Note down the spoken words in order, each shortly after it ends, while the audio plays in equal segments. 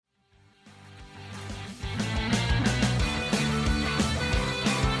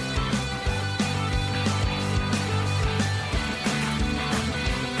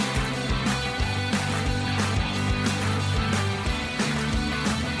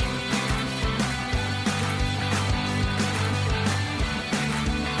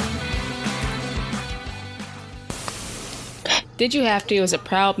Did You Have To is a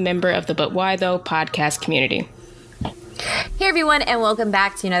proud member of the But Why Though podcast community. Hey everyone, and welcome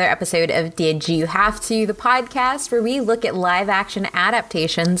back to another episode of Did You Have To, the podcast where we look at live action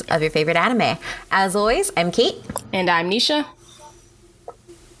adaptations of your favorite anime. As always, I'm Kate. And I'm Nisha.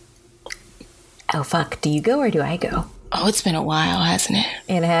 Oh fuck, do you go or do I go? Oh, it's been a while, hasn't it?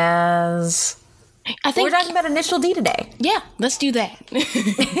 It has. I think we're talking about Initial D today. Yeah, let's do that.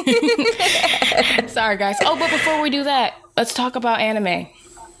 Sorry, guys. Oh, but before we do that, let's talk about anime.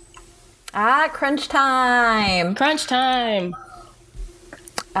 Crunch time. Crunch time.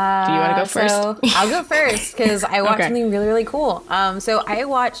 Do you want to go first? So I'll go first because I watched Okay. something really, really cool. So I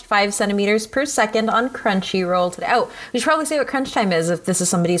watched 5 centimeters per second on Crunchyroll today. Oh, we should probably say what Crunch Time is if this is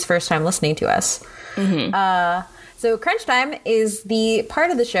somebody's first time listening to us. Mm-hmm. So Crunch Time is the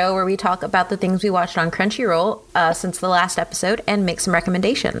part of the show where we talk about the things we watched on Crunchyroll since the last episode and make some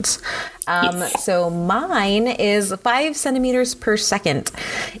recommendations. Yes. So mine is 5 centimeters per second.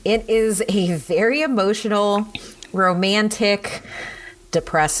 It is a very emotional, romantic,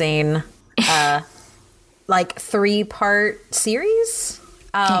 depressing, like 3-part series.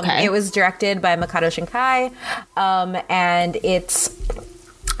 Okay. It was directed by Makoto Shinkai, and it's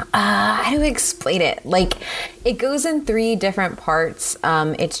how do I explain it? Like, it goes in 3 different parts.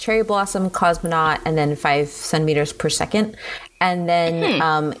 It's Cherry Blossom, Cosmonaut, and then 5 centimeters per second. And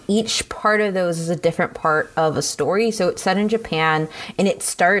then each part of those is a different part of a story. So it's set in Japan, and it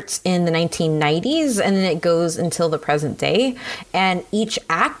starts in the 1990s, and then it goes until the present day. And each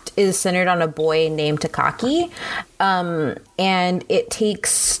act is centered on a boy named Takaki. And it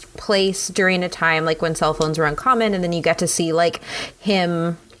takes place during a time like when cell phones were uncommon, and then you get to see like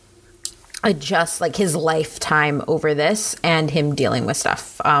him adjust like his lifetime over this and him dealing with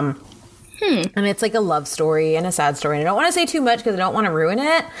stuff. And it's like a love story and a sad story. And I don't want to say too much because I don't want to ruin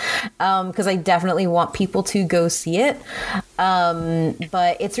it. Because I definitely want people to go see it.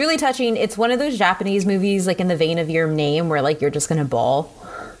 But it's really touching. It's one of those Japanese movies like in the vein of Your Name where like you're just going to bawl.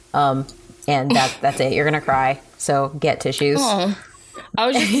 And that's it. You're going to cry. So get tissues. Oh. I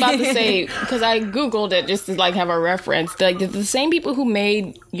was just about to say, because I Googled it just to like have a reference. Like, did the same people who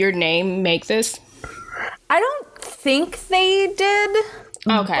made Your Name make this? I don't think they did.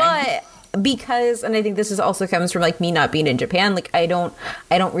 Okay. But because, and I think this is also comes from like me not being in Japan, like I don't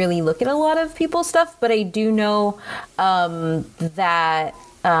really look at a lot of people's stuff, but I do know that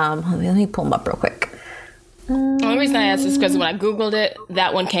let me pull them up real quick. The only reason I asked is because when I Googled it,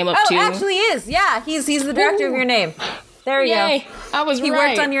 that one came up too. Oh, actually is. Yeah, he's the director of Your Name. There you Yay, go. I was He right.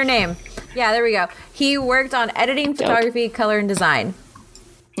 worked on Your Name. Yeah, there we go. He worked on editing, photography, color, and design.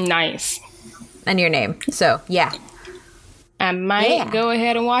 Nice. And Your Name. So, yeah. I might go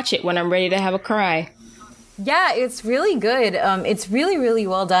ahead and watch it when I'm ready to have a cry. Yeah, it's really good. It's really, really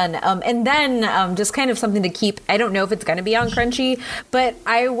well done. And then just kind of something to keep. I don't know if it's going to be on Crunchy, but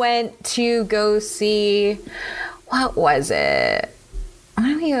I went to go see. What was it? Where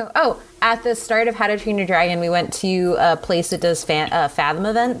did we go? Oh, at the start of How to Train Your Dragon, we went to a place that does Fathom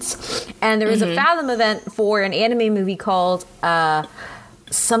events, and there was a Fathom event for an anime movie called I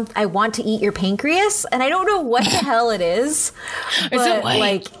Want to Eat Your Pancreas, and I don't know what the hell it is. But Is it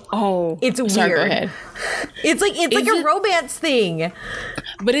like it's weird. Sorry, go ahead. It's like a romance thing.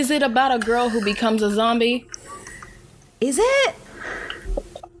 But is it about a girl who becomes a zombie? Is it?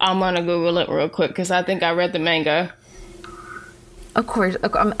 I'm gonna Google it real quick because I think I read the manga. Of course,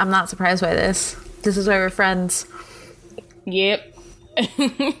 I'm not surprised by this. This is why we're friends. Yep. Okay,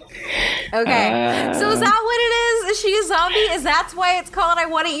 so is that what it is? Is she a zombie? Is that why it's called I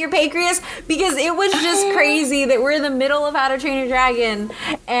Want to Eat Your Pancreas? Because it was just crazy that we're in the middle of How to Train Your Dragon,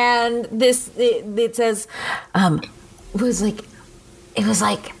 and it says, it was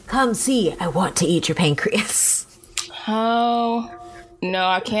like, come see, I want to eat your pancreas. Oh. No,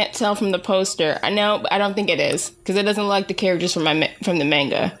 I can't tell from the poster. I don't think it is because it doesn't look like the characters from the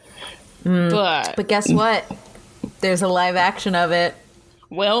manga. But Guess what? There's a live action of it.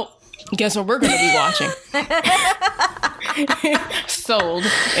 Well, guess what we're going to be watching? Sold.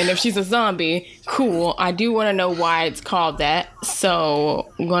 And if she's a zombie, cool. I do want to know why it's called that.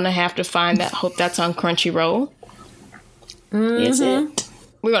 So I'm going to have to find that. Hope that's on Crunchyroll. Mm-hmm. Is it?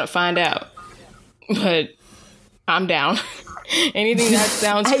 We're going to find out. But I'm down. Anything that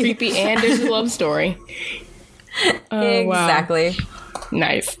sounds creepy and there's a love story. Exactly. Wow.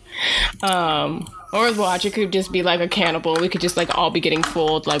 Nice. Or watch, it could just be like a cannibal. We could just like all be getting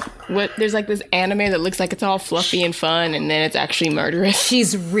fooled. Like what? There's like this anime that looks like it's all fluffy and fun, and then it's actually murderous.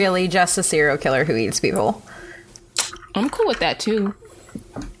 She's really just a serial killer who eats people. I'm cool with that too.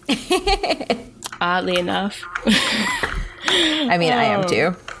 Oddly enough. I mean, I am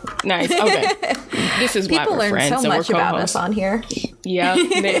too. Nice. Okay. this is why People we're learn friends. so and much we're about co-hosts. us on here. Yeah,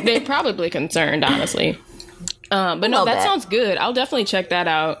 they're probably concerned, honestly. But no, that sounds good. I'll definitely check that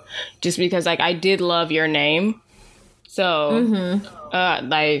out. Just because, like, I did love Your Name, so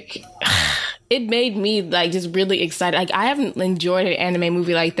like, it made me like just really excited. Like, I haven't enjoyed an anime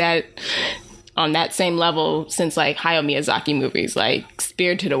movie like that on that same level since like Hayao Miyazaki movies, like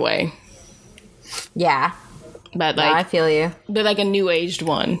Spirited Away. Yeah, But like, I feel you. But like a new aged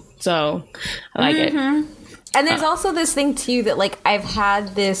one, so I like it. And there's also this thing too that like I've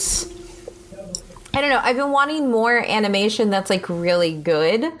had this. I don't know. I've been wanting more animation that's like really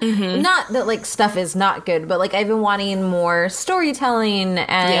good. Not that like stuff is not good, but like I've been wanting more storytelling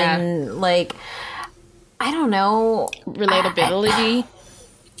and like I don't know, Relatability.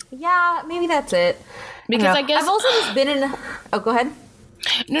 Yeah, maybe that's it. Because I guess I've also just been in. Oh, go ahead.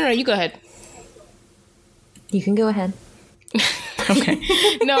 No, you go ahead. You can go ahead. Okay.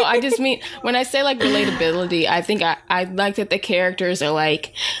 No, I just mean when I say like relatability, I think I like that the characters are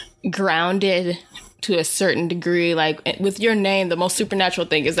like grounded to a certain degree. Like with Your Name, the most supernatural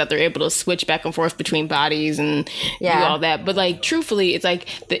thing is that they're able to switch back and forth between bodies and do all that. But like truthfully, it's like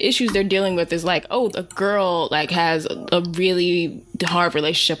the issues they're dealing with is like, oh, the girl like has a really hard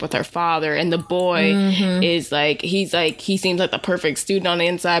relationship with her father, and the boy is like he seems like the perfect student on the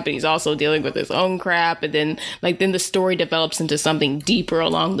inside, but he's also dealing with his own crap. And then the story develops into something deeper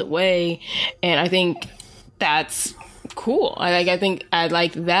along the way, and I think that's cool. I think I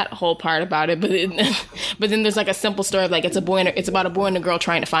like that whole part about it, but then there's like a simple story of like it's about a boy and a girl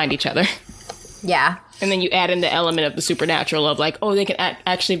trying to find each other. Yeah. And then you add in the element of the supernatural of like, oh, they can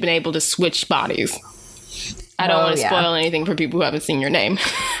actually been able to switch bodies. I don't want to spoil anything for people who haven't seen Your Name,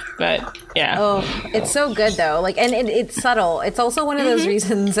 but yeah. Oh, it's so good though. Like, and it's subtle. It's also one of those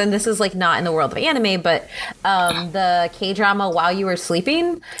reasons, and this is like not in the world of anime, but the K-drama While You Were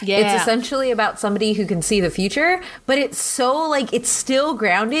Sleeping. Yeah. It's essentially about somebody who can see the future, but it's so like it's still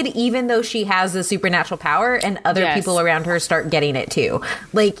grounded, even though she has the supernatural power, and other people around her start getting it too.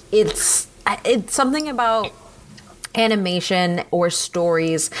 Like it's something about animation or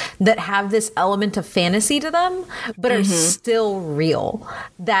stories that have this element of fantasy to them but are still real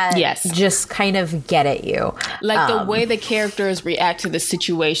that just kind of get at you, like the way the characters react to the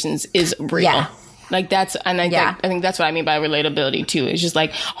situations is real. Like that's, and I think that's what I mean by relatability too. It's just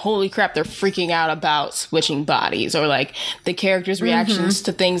like, holy crap, they're freaking out about switching bodies, or like the characters' reactions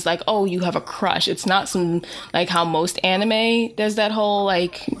to things like, oh, you have a crush. It's not some like how most anime does that whole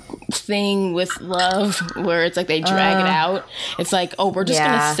like thing with love where it's like they drag it out. It's like, oh, we're just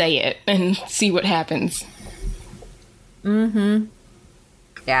gonna say it and see what happens.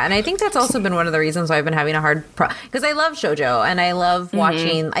 Yeah, and I think that's also been one of the reasons why I've been having a hard because I love shoujo and I love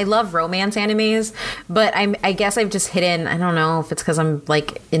watching, I love romance animes, but I guess I've just hidden, I don't know if it's because I'm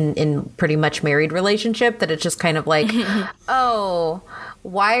like in pretty much married relationship that it's just kind of like, oh,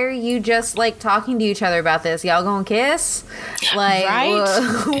 why are you just like talking to each other about this? Y'all gonna kiss? Like,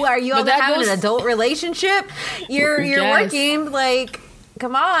 are you all having an adult relationship? You're working, like,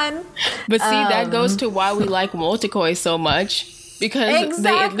 come on. But see, that goes to why we like Multikoi so much. Because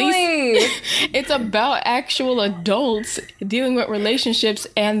they at least it's about actual adults dealing with relationships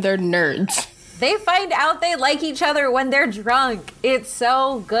and they're nerds. They find out they like each other when they're drunk. It's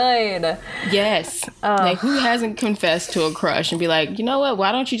so good. Yes. Like, who hasn't confessed to a crush and be like, you know what,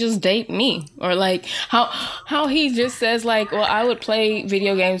 why don't you just date me? Or like how he just says like, well, I would play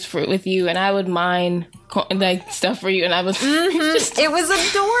video games with you and I would mine like stuff for you, and I was it was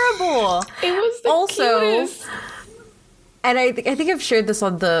adorable. It was the cutest. And I think I've shared this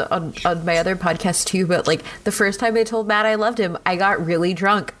on my other podcast too, but like the first time I told Matt I loved him, I got really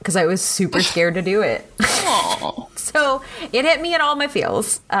drunk because I was super scared to do it. So it hit me in all my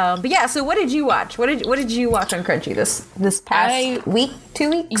feels. But yeah, so what did you watch? What did you watch on Crunchy this past week, 2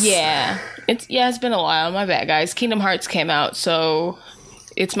 weeks? Yeah. It's been a while. My bad, guys. Kingdom Hearts came out, so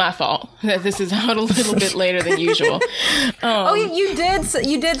it's my fault that this is out a little bit later than usual. You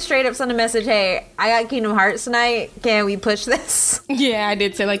did straight up send a message. Hey, I got Kingdom Hearts tonight. Can we push this? Yeah, I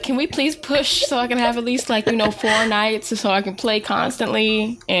did say like, can we please push so I can have at least like 4 nights so I can play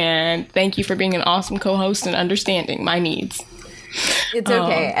constantly. And thank you for being an awesome co-host and understanding my needs. It's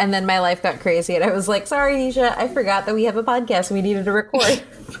okay. And then my life got crazy, and I was like, sorry, Nisha, I forgot that we have a podcast and we needed to record.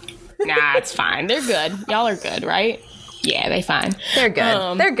 Nah, it's fine. They're good. Y'all are good, right? Yeah, they fine. They're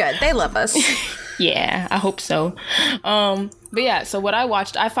good. They're good. They love us. Yeah, I hope so. But yeah, so what I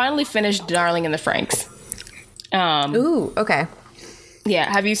watched, I finally finished Darling in the Franxx. Ooh, okay.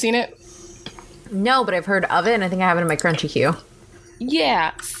 Yeah, have you seen it? No, but I've heard of it, and I think I have it in my Crunchy queue.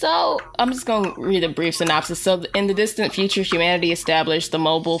 Yeah, so I'm just going to read a brief synopsis. So, in the distant future, humanity established the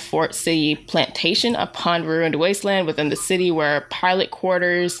mobile Fort City plantation upon ruined wasteland within the city where pilot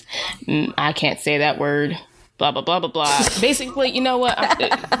quarters, I can't say that word, blah, blah, blah, blah, blah. Basically, you know what?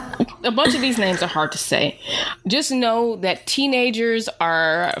 A bunch of these names are hard to say. Just know that teenagers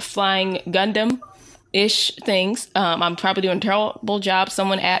are flying Gundam-ish things. I'm probably doing a terrible job.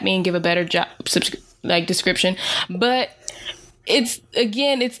 Someone at me and give a better job, description. But it's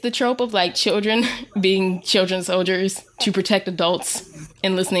the trope of like children being children soldiers to protect adults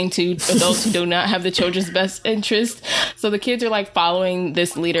and listening to adults who do not have the children's best interest. So the kids are like following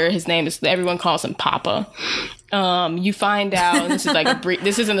this leader. His name is, everyone calls him Papa. You find out, and this is like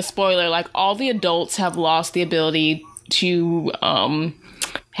this isn't a spoiler, like all the adults have lost the ability to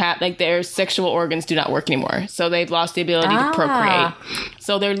have, like, their sexual organs do not work anymore. So they've lost the ability to procreate.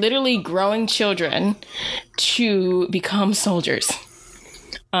 So they're literally growing children to become soldiers.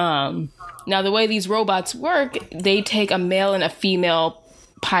 Now, the way these robots work, they take a male and a female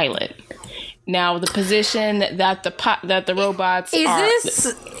pilot. Now, the position that the robots is are...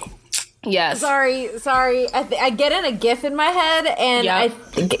 this... Yes. Sorry. I get in a GIF in my head, and Yep.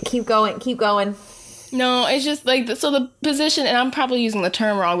 keep going. No, it's just like, so the position, and I'm probably using the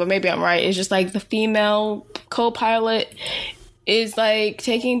term wrong, but maybe I'm right. It's just like the female co-pilot is like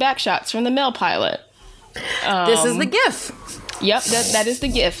taking back shots from the male pilot. This is the GIF. Yep, that is the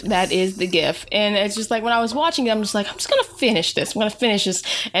GIF. That is the GIF. And it's just like, when I was watching it, I'm just like, I'm just going to finish this.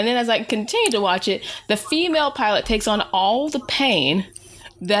 And then as I continue to watch it, the female pilot takes on all the pain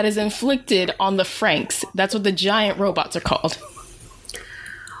that is inflicted on the Franks. That's what the giant robots are called.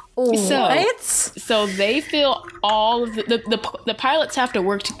 So they feel all of the pilots have to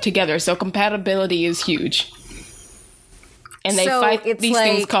work together. So compatibility is huge, and they fight these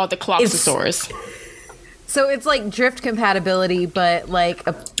things called the Cloxosaurs. So it's like drift compatibility, but like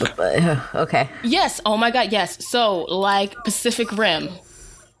okay. Yes. Oh my God. Yes. So like Pacific Rim,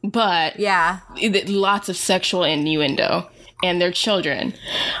 but lots of sexual innuendo, and they're children.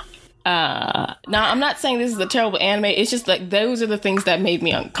 Now, I'm not saying this is a terrible anime. It's just like, those are the things that made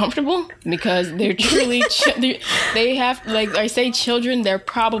me uncomfortable, because they're truly they have, like I say, children. They're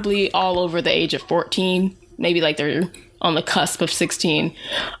probably all over the age of 14, maybe like they're on the cusp of 16.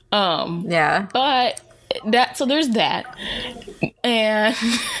 But there's that, and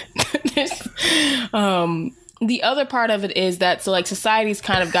there's the other part of it is that, so like, society's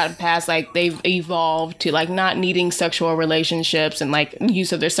kind of gotten past, like, they've evolved to like not needing sexual relationships and like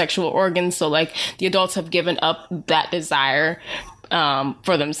use of their sexual organs. So like the adults have given up that desire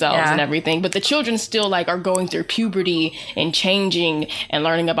for themselves and everything. But the children still like are going through puberty and changing and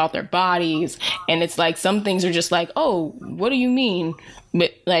learning about their bodies. And it's like, some things are just like, oh, what do you mean?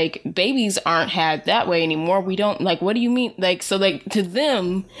 But like, babies aren't had that way anymore. We don't, like, what do you mean? Like, so like, to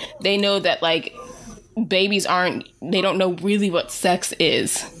them, they know that like, babies they don't know really what sex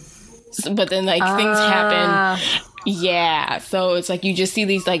is. But then like things happen. Yeah. So it's like, you just see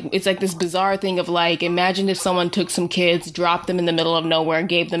these, like, it's like this bizarre thing of like, imagine if someone took some kids, dropped them in the middle of nowhere, and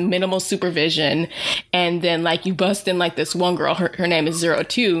gave them minimal supervision. And then like, you bust in like this one girl, her name is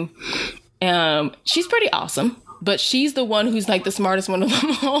 02. She's pretty awesome, but she's the one who's like the smartest one of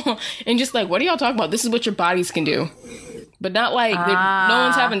them all. And just like, what are y'all talking about? This is what your bodies can do. But not like, no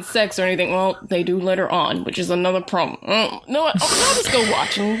one's having sex or anything. Well, they do later on, which is another problem. No, I'll just go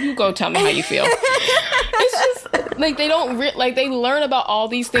watch and you go tell me how you feel. It's just, like, they don't, they learn about all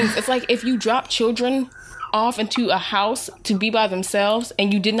these things. It's like, if you drop children off into a house to be by themselves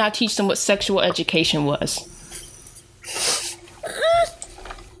and you did not teach them what sexual education was.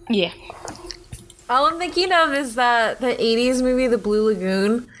 Yeah. All I'm thinking of is the 80s movie, The Blue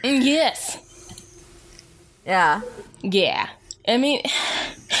Lagoon. Yes. Yeah. Yeah. I mean,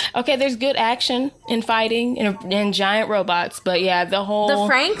 okay, there's good action and fighting and giant robots, but yeah, the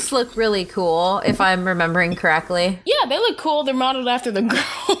Franks look really cool, if I'm remembering correctly. Yeah, they look cool. They're modeled after the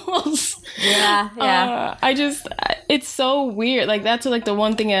girls. Yeah. It's so weird. Like, that's like the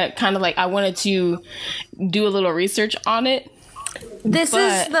one thing that kind of like, I wanted to do a little research on it. This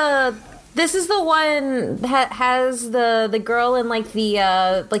is the one that has the girl in like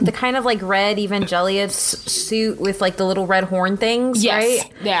the kind of like red Evangelion suit with like the little red horn things, yes.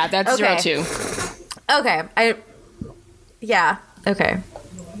 Right? Yeah, that's okay. 02. Okay. Okay.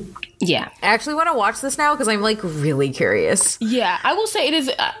 Yeah. I actually want to watch this now because I'm like really curious. Yeah, I will say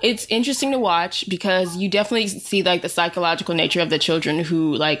it's interesting to watch because you definitely see like the psychological nature of the children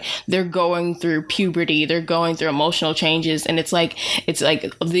who like they're going through puberty, they're going through emotional changes, and it's like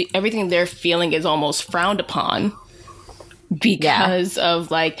everything they're feeling is almost frowned upon. because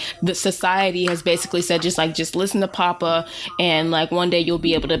of like the society has basically said just listen to Papa, and like one day you'll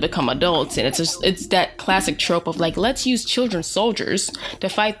be able to become adults. And it's that classic trope of like, let's use children soldiers to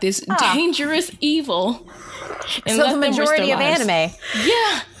fight this dangerous evil. And so the majority of anime.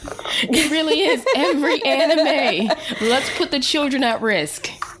 Yeah, it really is. Every anime. Let's put the children at risk.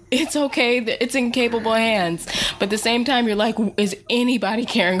 It's okay. It's in capable hands. But at the same time, you're like, is anybody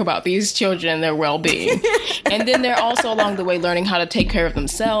caring about these children and their well-being? And then they're also along the way learning how to take care of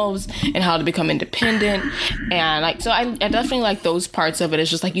themselves and how to become independent. And like, so I definitely like those parts of it. It's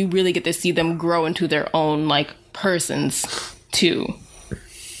just like you really get to see them grow into their own like persons too.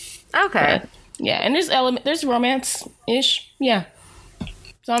 Okay. But, yeah, and there's romance-ish. Yeah.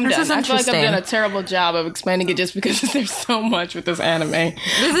 So I'm done. I feel like I've done a terrible job of explaining it just because there's so much with this anime.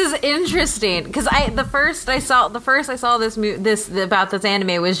 This is interesting because the first I saw this about this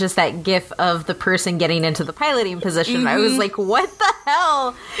anime was just that GIF of the person getting into the piloting position. Mm-hmm. I was like, what the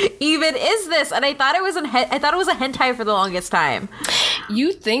hell even is this? And I thought it was a hentai for the longest time.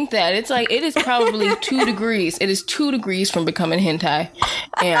 You think that it's like it is probably 2 degrees. It is 2 degrees from becoming hentai,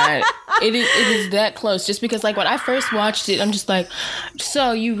 and it is that close. Just because like when I first watched it, I'm just like,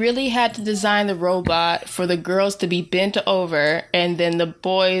 so you really had to design the robot for the girls to be bent over, and then the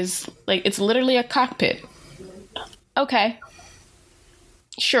boys, like, it's literally a cockpit. Okay,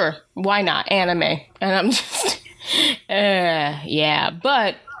 sure, why not anime? And I'm just, yeah.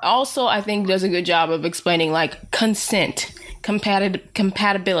 But also, I think does a good job of explaining like consent.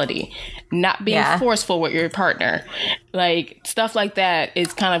 Compatibility, not being forceful with your partner, like stuff like that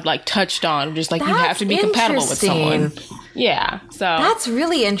is kind of like touched on, just like you have to be compatible with someone. Yeah, so that's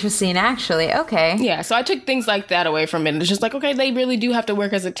really interesting, actually. Okay. Yeah, so I took things like that away from it. It's just like, okay, they really do have to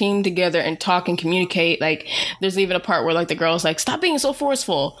work as a team together and talk and communicate. Like, there's even a part where like the girl's like, "Stop being so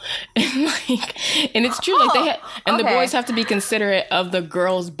forceful," and like, and it's true. Like the boys have to be considerate of the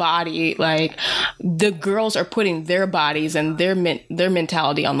girl's body. Like, the girls are putting their bodies and their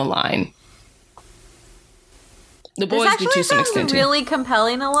mentality on the line. The boys do to some extent too. Really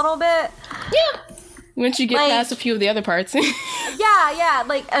compelling, a little bit. Yeah. Once you get past a few of the other parts. yeah.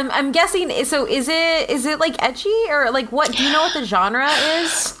 Like, I'm guessing. So is it like ecchi or like what? Do you know what the genre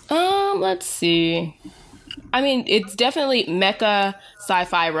is? Let's see. I mean, it's definitely mecha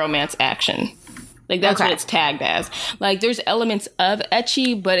sci-fi romance action. Like that's what it's tagged as. Like there's elements of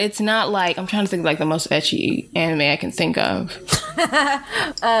ecchi, but it's not like, I'm trying to think of like the most ecchi anime I can think of.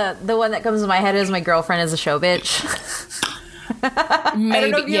 The one that comes to my head is My Girlfriend is a Show Bitch. Maybe, I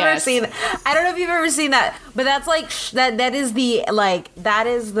don't know if you've ever seen that. I don't know if you've ever seen that, but that's like that is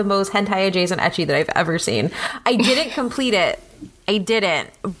the most hentai adjacent ecchi that I've ever seen. I didn't complete it. I didn't,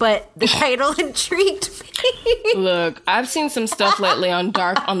 but the title intrigued me. Look, I've seen some stuff lately on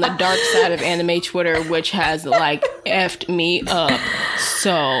the dark side of anime Twitter, which has like effed me up.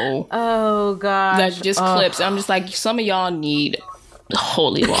 So, oh gosh, that's just clips. I'm just like, some of y'all need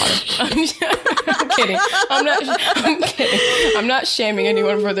holy water. I'm kidding. I'm kidding. I'm not shaming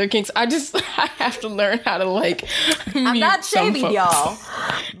anyone for their kinks. I have to learn how to like. I'm not shaming y'all.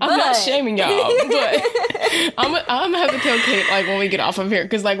 I'm not shaming y'all, but I'm gonna have to tell Kate like when we get off of here,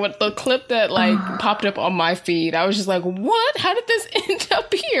 because like what the clip that like popped up on my feed, I was just like, what? How did this end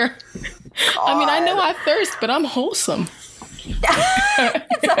up here? God. I mean, I know I thirst, but I'm wholesome.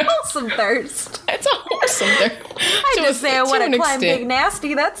 It's a wholesome thirst. It's a wholesome thirst. I just say I want to climb Big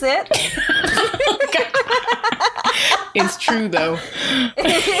Nasty. That's it. It's true though.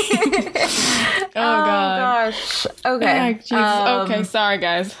 Oh gosh. Okay. Okay. Sorry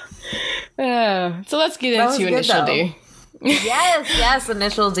guys. So let's get into Initial D. Yes,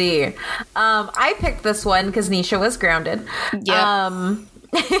 Initial D. I picked this one because Nisha was grounded. Yeah.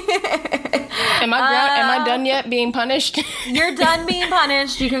 Am I done yet being punished? You're done being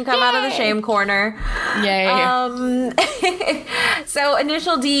punished. You can come out of the shame corner. Yay. So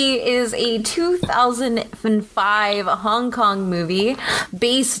Initial D is a 2005 Hong Kong movie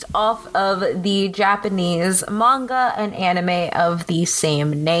based off of the Japanese manga and anime of the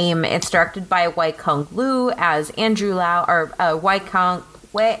same name. It's directed by Wai Kung Lu as Andrew Lau, or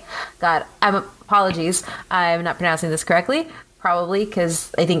apologies. I'm not pronouncing this correctly. Probably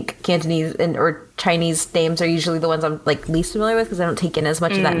because I think Cantonese or Chinese names are usually the ones I'm like least familiar with because I don't take in as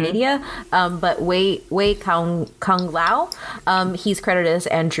much of that media. But Wai Kung Lau, he's credited as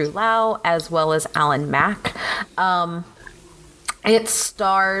Andrew Lau as well as Alan Mack. It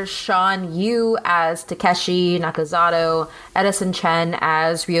stars Sean Yu as Takeshi Nakazato, Edison Chen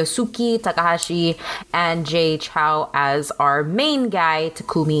as Ryosuke Takahashi, and Jay Chou as our main guy,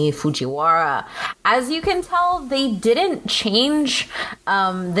 Takumi Fujiwara. As you can tell, they didn't change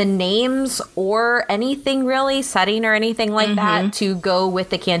the names or anything really, setting or anything like that, to go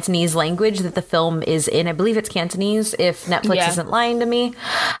with the Cantonese language that the film is in. I believe it's Cantonese, if Netflix isn't lying to me.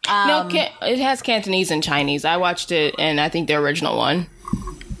 No, it has Cantonese and Chinese. I watched it, and I think the original one.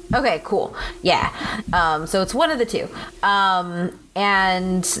 Okay, cool. Yeah. So it's one of the two.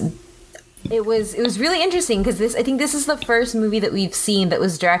 And it was really interesting because I think this is the first movie that we've seen that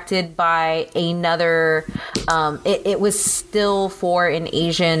was directed by another. It was still for an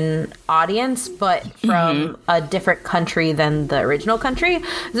Asian audience, but from a different country than the original country.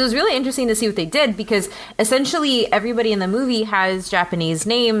 So it was really interesting to see what they did because essentially everybody in the movie has Japanese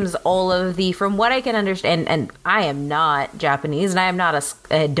names. All of from what I can understand, and I am not Japanese, and I am not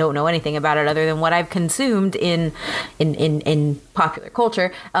I don't know anything about it other than what I've consumed in popular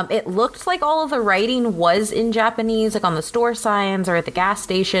culture. It looked like all of the writing was in Japanese, like on the store signs or at the gas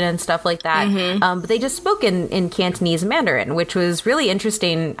station and stuff like that. But they just spoke in Cantonese Mandarin, which was really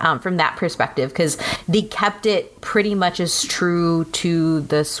interesting from that perspective because they kept it pretty much as true to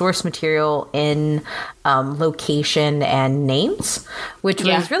the source material in location and names, which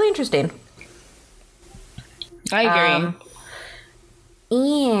was really interesting. I agree.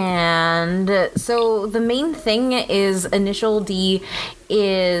 And so the main thing is Initial D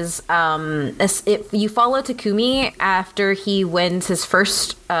is if you follow Takumi after he wins his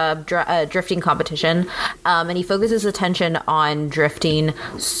first drifting competition, and he focuses attention on drifting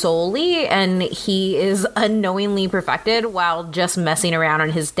solely, and he is unknowingly perfected while just messing around on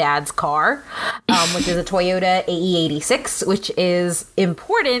his dad's car, which is a Toyota AE86, which is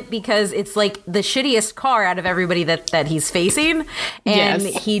important because it's like the shittiest car out of everybody that he's facing, and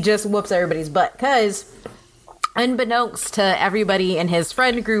he just whoops everybody's butt because unbeknownst to everybody in his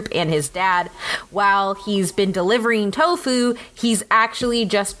friend group and his dad, while he's been delivering tofu, he's actually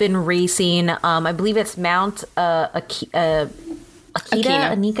just been racing, I believe it's Mount Akina.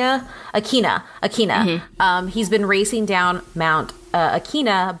 He's been racing down Mount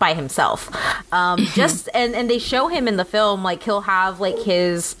Akina by himself. Just and they show him in the film, like he'll have like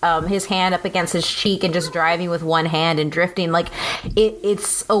his hand up against his cheek and just driving with one hand and drifting. Like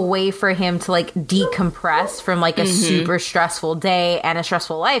it's a way for him to like decompress from like a super stressful day and a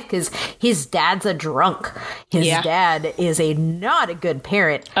stressful life because his dad's a drunk. His dad is not a good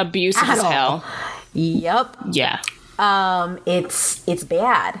parent. Abusive as hell. Yep. Yeah. It's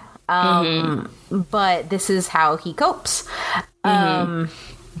bad. But this is how he copes.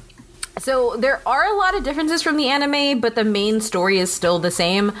 So there are a lot of differences from the anime, but the main story is still the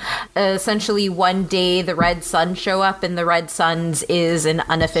same. Essentially, one day the Red Suns show up, and the Red Suns is an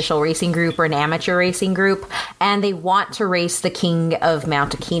unofficial racing group or an amateur racing group, and they want to race the king of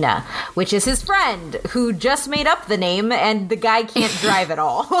Mount Akina, which is his friend, who just made up the name, and the guy can't drive at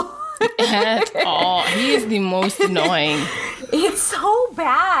all. At all. He is the most annoying. It's so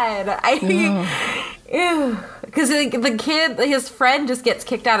bad. Because the kid, his friend just gets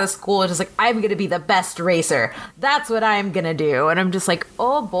kicked out of school and just like, I'm going to be the best racer. That's what I'm going to do. And I'm just like,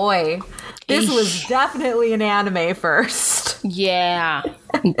 oh boy, this was definitely an anime first. Yeah.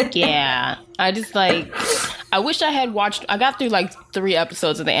 Yeah. I just like, I wish I had watched, I got through like 3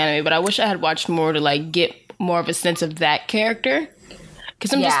 episodes of the anime, but I wish I had watched more to like get more of a sense of that character.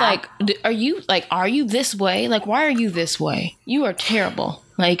 Because I'm just like, are you this way? Like, why are you this way? You are terrible.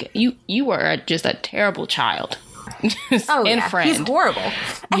 Like, you are just a terrible child. Friend. He's horrible.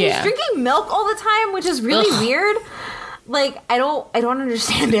 And he's drinking milk all the time, which is really weird. Like, I don't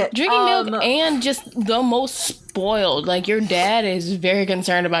understand it. Drinking milk and just the most spoiled. Like, your dad is very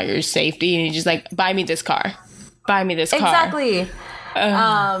concerned about your safety, and he's just like, buy me this car. Buy me this car. Exactly.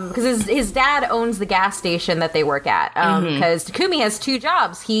 Because his dad owns the gas station that they work at. Because Takumi has 2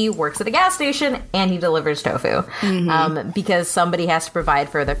 jobs. He works at a gas station and he delivers tofu. Because somebody has to provide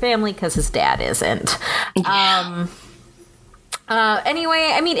for their family because his dad isn't.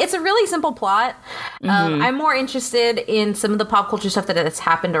 Anyway, I mean, it's a really simple plot. I'm more interested in some of the pop culture stuff that has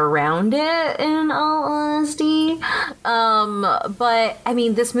happened around it, in all honesty. But, I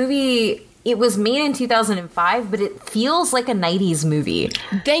mean, this movie, it was made in 2005, but it feels like a 90s movie.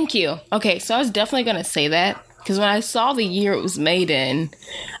 Thank you. Okay, so I was definitely going to say that, because when I saw the year it was made in,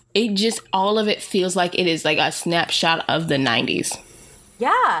 it just, all of it feels like it is like a snapshot of the 90s.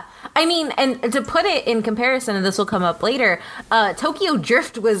 Yeah. I mean, and to put it in comparison, and this will come up later, Tokyo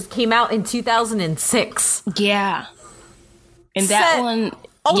Drift came out in 2006. Yeah. And that one...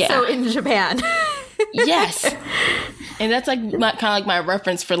 Also in Japan. Yes. And that's like kind of like my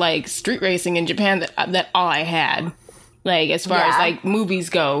reference for like street racing in Japan that all I had, like as far as like movies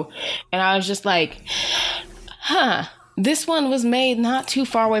go. And I was just like, this one was made not too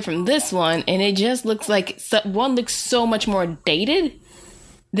far away from this one, and it just looks like one looks so much more dated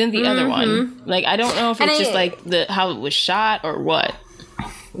than the other one. Like, I don't know if it's just like how it was shot or what.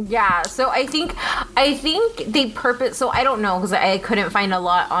 Yeah, so I think they so I don't know because I couldn't find a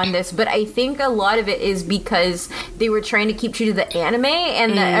lot on this, but I think a lot of it is because they were trying to keep true to the anime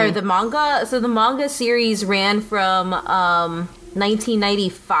and the manga. So the manga series ran from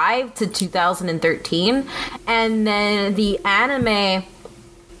 1995 to 2013, and then the anime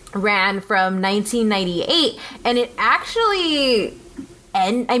ran from 1998, and it actually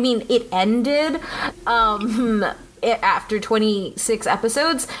it ended after 26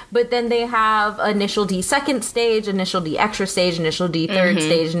 episodes, but then they have Initial D second stage, Initial D extra stage, Initial D third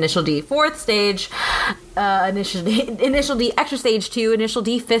stage, Initial D fourth stage, Initial D extra stage 2, Initial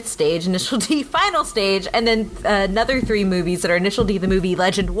D fifth stage, Initial D final stage, and then another 3 movies that are Initial D the movie,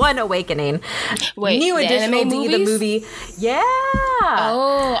 Legend 1 Awakening. Wait, New Additional D movies? the movie. Yeah.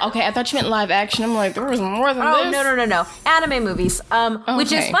 Oh, okay. I thought you meant live action. I'm like, there was more than this. No. Anime movies.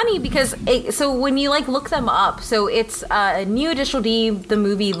 Which is funny because so when you like look them up, so it's New Additional D the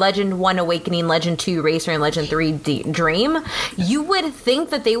movie, Legend 1 Awakening, Legend 2 Racer, and Legend 3 Dream. You would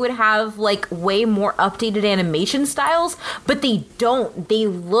think that they would have like way more updated animation styles, but they don't. They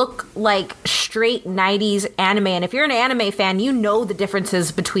look like straight 90s anime, and if you're an anime fan, you know the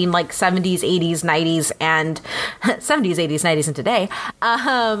differences between like 70s, 80s, 90s, and 70s, 80s, 90s, and today.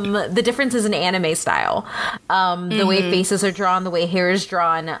 The differences in anime style, the way faces are drawn, the way hair is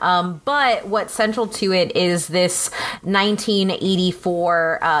drawn. But what's central to it is this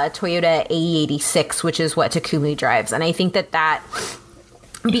 1984 Toyota AE86, which is what Takumi drives, and I think that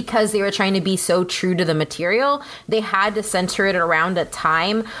because they were trying to be so true to the material, they had to center it around a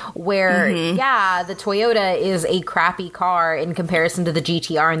time where, the Toyota is a crappy car in comparison to the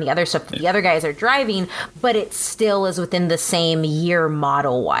GTR and the other stuff that the other guys are driving, but it still is within the same year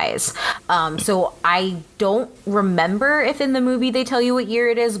model-wise. So I don't remember if in the movie they tell you what year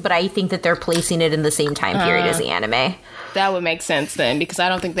it is, but I think that they're placing it in the same time period as the anime. That would make sense then, because I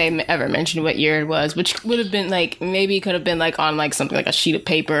don't think they ever mentioned what year it was, which would have been like, maybe it could have been like on like something like a sheet of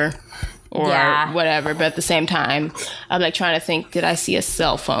paper or whatever. But at the same time, I'm like trying to think, did I see a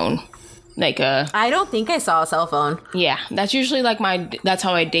cell phone? I don't think I saw a cell phone. Yeah, that's usually like that's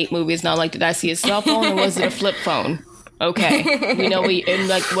how I date movies now. Like, did I see a cell phone or was it a flip phone? Okay, we know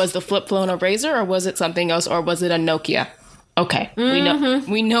was the flip phone a Razor or was it something else or was it a Nokia? Okay, we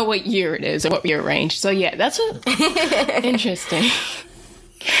know what year it is or what year range. So yeah, that's interesting.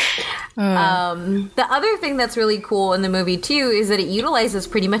 The other thing that's really cool in the movie too is that it utilizes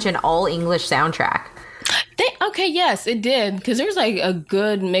pretty much an all English soundtrack. Yes, it did, because there's like a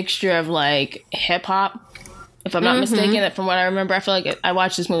good mixture of like hip hop, if I'm not mistaken. From what I remember, I feel like I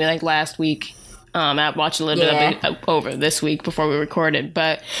watched this movie like last week. I watched a little bit of it over this week before we recorded,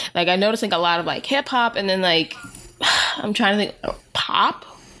 but like I noticed like a lot of like hip hop and then like I'm trying to think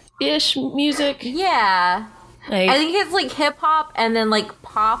pop-ish music. Yeah. Like, I think it's like hip hop and then like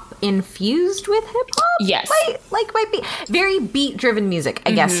pop infused with hip hop. Yes. Might be very beat driven music,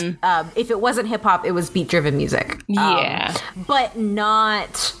 I guess. If it wasn't hip hop, it was beat driven music. Yeah. But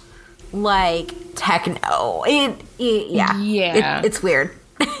not like techno. It's weird.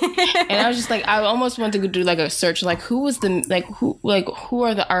 And I was just like, I almost wanted to do like a search, like who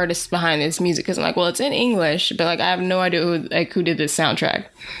are the artists behind this music? Because I'm like, well, it's in English, but like I have no idea who did this soundtrack.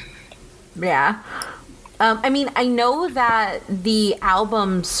 Yeah. I mean, I know that the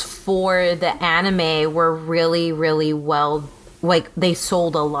albums for the anime were really, really well, like they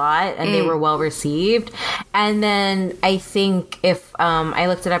sold a lot and they were well received. And then I think I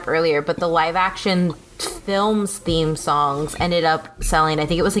looked it up earlier, but the live action film's theme songs ended up selling, I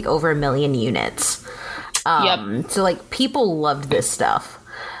think it was like over 1 million units. So like people loved this stuff,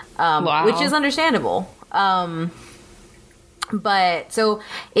 which is understandable. But so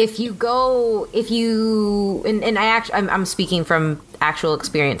I'm speaking from actual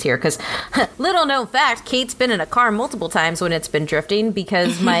experience here because little known fact, Kate's been in a car multiple times when it's been drifting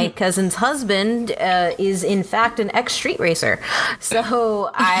because my cousin's husband is in fact an ex-street racer. So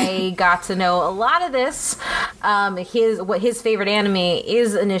I got to know a lot of this. His favorite anime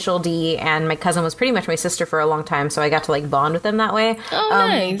is Initial D, and my cousin was pretty much my sister for a long time, so I got to like bond with them that way. Oh,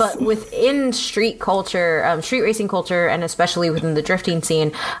 nice. But within street culture, street racing culture, and especially within the drifting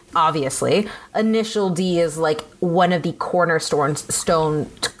scene, obviously, Initial D is like one of the cornerstones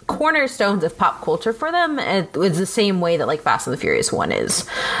of pop culture for them. It's the same way that like Fast and the Furious 1 is.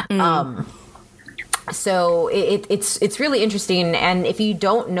 So it's really interesting. And if you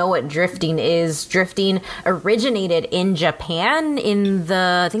don't know what drifting is, drifting originated in Japan in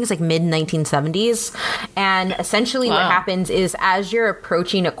the, I think it's like mid 1970s. And essentially what happens is as you're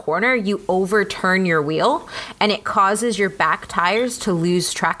approaching a corner, you overturn your wheel and it causes your back tires to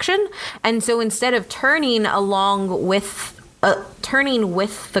lose traction. And so instead of turning with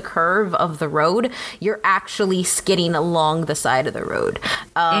the curve of the road, you're actually skidding along the side of the road.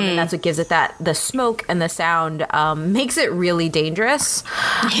 And that's what gives it the smoke and the sound makes it really dangerous,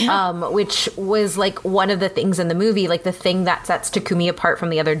 which was like one of the things in the movie. Like the thing that sets Takumi apart from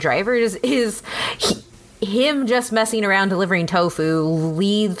the other drivers is him just messing around delivering tofu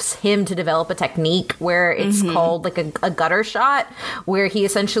leads him to develop a technique where it's called like a gutter shot, where he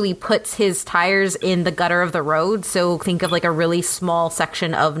essentially puts his tires in the gutter of the road. So think of like a really small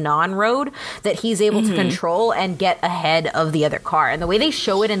section of non-road that he's able to control and get ahead of the other car. And the way they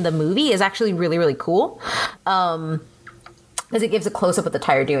show it in the movie is actually really, really cool. Because it gives a close-up of the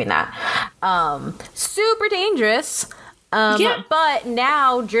tire doing that. Super dangerous. But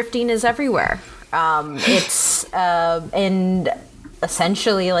now drifting is everywhere. And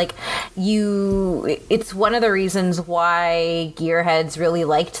essentially like it's one of the reasons why gearheads really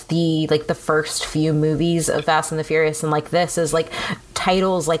liked the first few movies of Fast and the Furious, and like this is like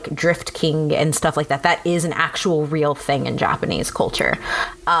titles like Drift King and stuff like that. That is an actual real thing in Japanese culture.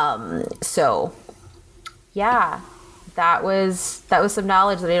 So yeah. That was some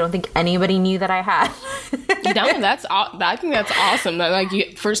knowledge that I don't think anybody knew that I had. No, I think that's awesome. That like you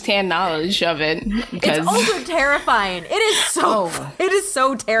firsthand knowledge of it. It's also terrifying. It is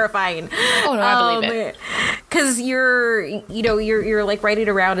so terrifying. Oh no, I believe it. Because you're like riding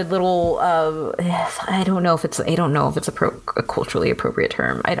around in little. I don't know if it's a culturally appropriate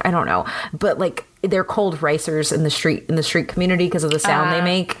term. I don't know, but like. They're called ricers in the street community because of the sound they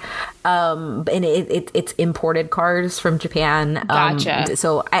make. And it's imported cars from Japan. Gotcha.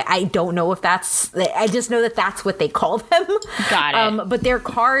 So I don't know if I just know that that's what they call them. Got it. But they're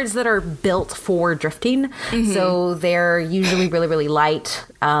cars that are built for drifting. So they're usually really, really light.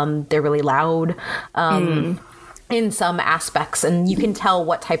 They're really loud. In some aspects, and you can tell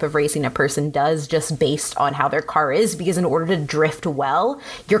what type of racing a person does just based on how their car is, because in order to drift well,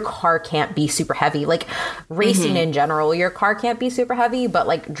 your car can't be super heavy. Like racing in general, your car can't be super heavy, but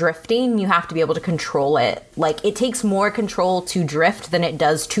like drifting, you have to be able to control it. Like it takes more control to drift than it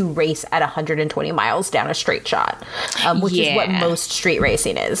does to race at 120 miles down a straight shot, which is what most street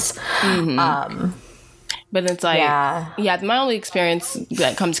racing is. But it's like, my only experience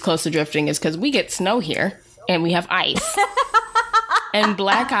that comes close to drifting is because we get snow here. And we have ice. And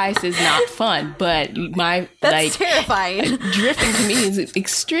black ice is not fun, but that's terrifying. Drifting to me is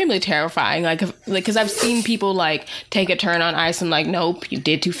extremely terrifying. Like, because I've seen people like take a turn on ice and like, nope, you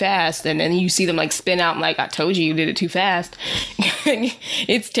did too fast, and then you see them like spin out and like, I told you did it too fast.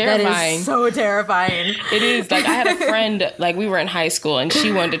 It's terrifying. That is so terrifying. It is. Like I had a friend, like we were in high school, and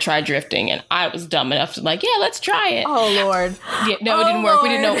she wanted to try drifting, and I was dumb enough to like, yeah, let's try it. Oh Lord. Yeah, no, it didn't work. We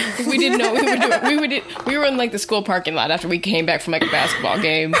didn't know what we were doing. We were in like the school parking lot after we came back from like a basketball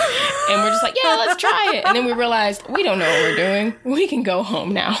game, and we're just like, yeah, let's try it. And then we realized we don't know what we're doing. We can go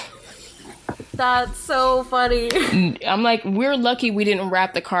home now. That's so funny. I'm like, we're lucky we didn't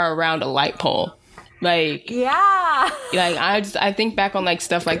wrap the car around a light pole. Like, yeah. Like I think back on like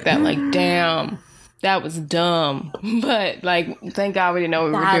stuff like that. Like, damn, that was dumb. But like, thank God we didn't know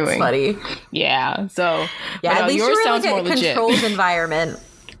what we were doing. That's funny. Yeah. So yeah, at least yours you were sounds like more a legit. controlled environment.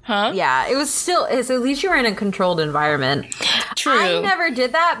 Huh? Yeah, it's at least you were in a controlled environment. True. I never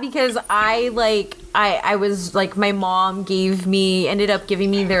did that because I was like, my mom ended up giving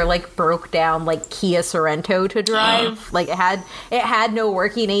me their like broke down like Kia Sorento to drive. Like it had no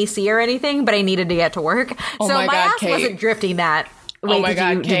working AC or anything, but I needed to get to work. Oh so my ass Kate. wasn't drifting that. Wait,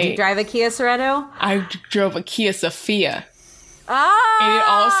 did you drive a Kia Sorento? I drove a Kia Sophia. Ah! And it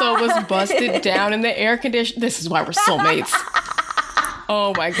also was busted down in the air conditioner. This is why we're soulmates.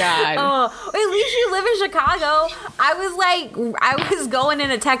 Oh my God. Oh, at least you live in Chicago. I was going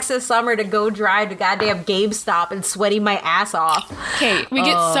in a Texas summer to go drive to goddamn GameStop and sweating my ass off. Okay, we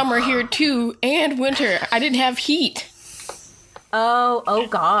get summer here too, and winter. I didn't have heat. Oh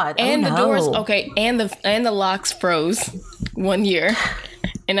God. And the doors, and the locks froze one year.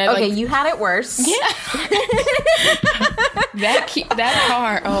 And you had it worse. Yeah. that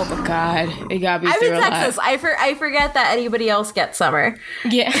car. Oh my God, it got me through a lot. I'm in Texas. I forget that anybody else gets summer.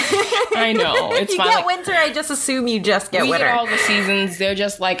 Yeah, I know. It's if you fine. get winter, I just assume you just get winter. We get all the seasons. They're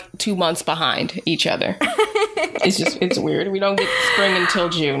just like 2 months behind each other. It's weird. We don't get spring until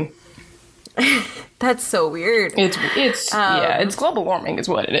June. That's so weird. It's global warming is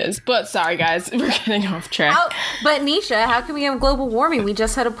what it is. But sorry, guys, we're getting off track. But Nisha, how can we have global warming? We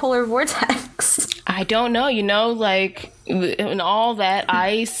just had a polar vortex. I don't know. Like, and all that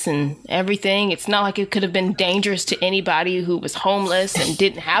ice and everything, it's not like it could have been dangerous to anybody who was homeless and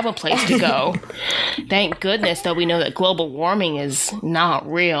didn't have a place to go. Thank goodness that we know that global warming is not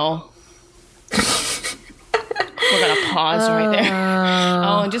real. We're gonna pause right there.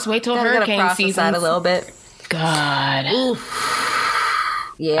 Oh, and just wait till hurricane season. That a little bit. God.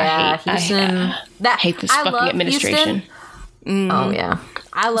 Oof. Yeah, Houston. I hate this fucking administration. Oh yeah,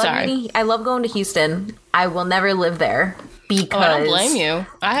 I love going to Houston. I will never live there because I don't blame you.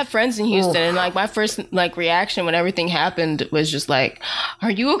 I have friends in Houston, and like my first like reaction when everything happened was just like,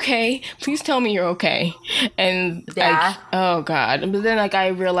 "Are you okay? Please tell me you're okay." And yeah, oh God. But then like I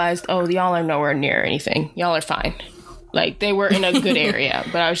realized, oh, y'all are nowhere near anything. Y'all are fine. Like they were in a good area,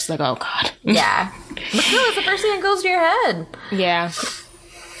 but I was just like, oh God. Yeah, but still, it's the first thing that goes to your head. Yeah.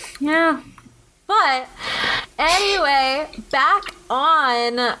 Yeah. But anyway, back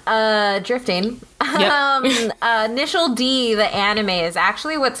on drifting. Yep. Initial D, the anime, is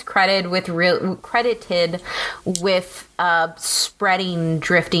actually what's credited with spreading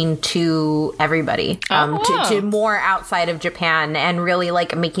drifting to everybody, to more outside of Japan, and really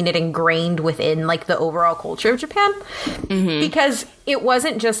like making it ingrained within like the overall culture of Japan. Mm-hmm. Because it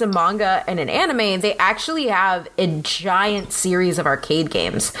wasn't just a manga and an anime; they actually have a giant series of arcade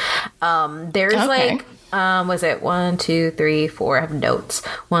games. There's like. Was it 1, 2, 3, 4? I have notes.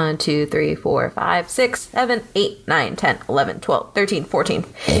 1, 2, 3, 4, 5, 6, 7, 8, 9, 10, 11, 12, 13, 14.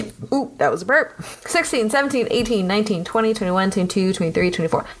 Ooh, that was a burp. 16, 17, 18, 19, 20, 21, 22, 23,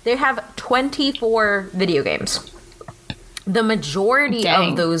 24. They have 24 video games. The majority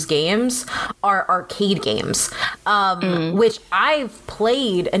of those games are arcade games, which I've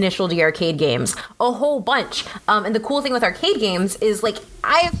played Initial D arcade games a whole bunch. And the cool thing with arcade games is like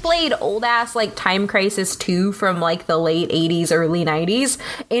I've played old ass like Time Crisis 2 from like the late 80s, early 90s,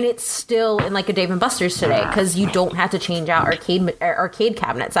 and it's still in like a Dave and Buster's today because you don't have to change out arcade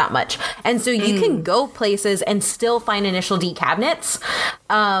cabinets that much. And so you can go places and still find Initial D cabinets.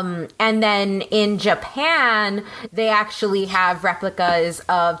 And then in Japan, they actually have replicas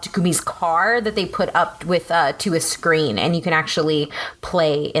of Takumi's car that they put up with to a screen, and you can actually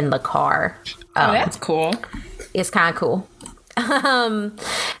play in the car. Oh, that's cool. It's kind of cool. It's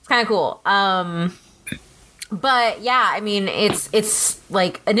kind of cool. But yeah, I mean, it's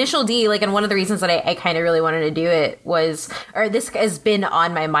like Initial D, like, and one of the reasons that I kind of really wanted to do it was, or this has been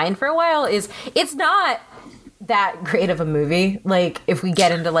on my mind for a while, is it's not that great of a movie. Like, if we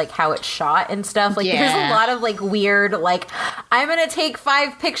get into like how it's shot and stuff, like there's a lot of like weird, like I'm gonna take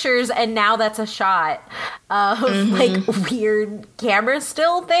 5 pictures and now that's a shot of like weird camera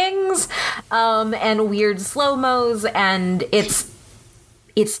still things, and weird slow-mos, and it's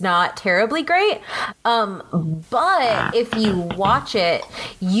not terribly great. But if you watch it,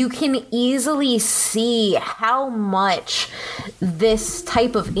 you can easily see how much this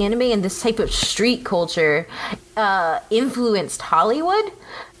type of anime and this type of street culture influenced Hollywood,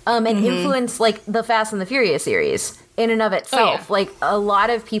 and influenced like the Fast and the Furious series in and of itself. Oh, yeah. Like a lot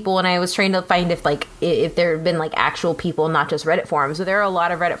of people, when I was trying to find if there had been like actual people, not just Reddit forums, but there are a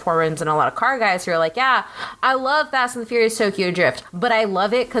lot of Reddit forums and a lot of car guys who are like, yeah, I love Fast and the Furious Tokyo Drift, but I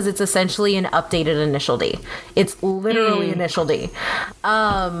love it because it's essentially an updated Initial D. It's literally Initial D.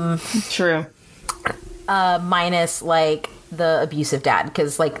 True. Minus like the abusive dad,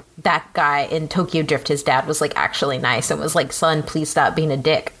 because like that guy in Tokyo Drift, his dad was like actually nice and was like, son, please stop being a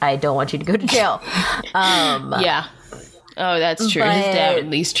dick. I don't want you to go to jail. Yeah. Oh, that's true. His dad at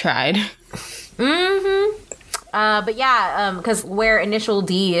least tried. But yeah, because where Initial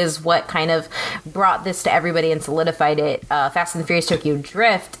D is what kind of brought this to everybody and solidified it, Fast and the Furious Tokyo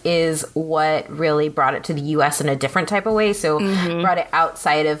Drift is what really brought it to the US in a different type of way. So brought it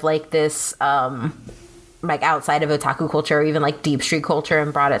outside of like this, like outside of otaku culture, or even like deep street culture,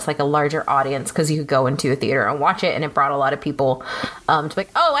 and brought it to like a larger audience because you could go into a theater and watch it, and it brought a lot of people to be like,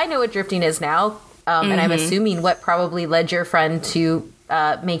 oh, I know what drifting is now. And I'm assuming what probably led your friend to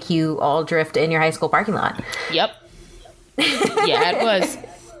make you all drift in your high school parking lot. Yep. Yeah, it was.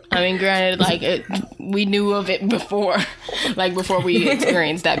 I mean, granted, like we knew of it before we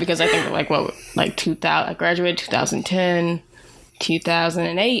experienced that, because I think like 2000, I graduated 2010,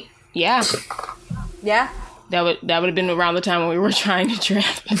 2008. Yeah. Yeah. That would have been around the time when we were trying to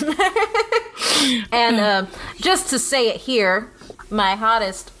drift. And just to say it here, my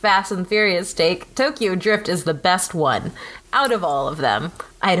hottest Fast and Furious take, Tokyo Drift is the best one. out of all of them,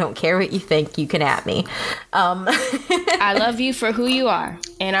 I don't care what you think, you can at me. I love you for who you are.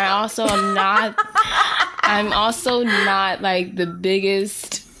 And I also am not, I'm also not like the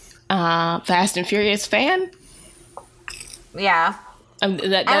biggest Fast and Furious fan. Yeah.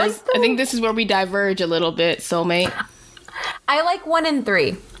 I think this is where we diverge a little bit, soulmate. I like 1 and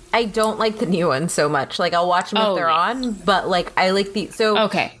 3. I don't like the new ones so much. Like, I'll watch them if they're on, but like, I like the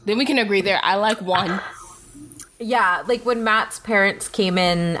okay, then we can agree there. I like 1. Yeah, like when Matt's parents came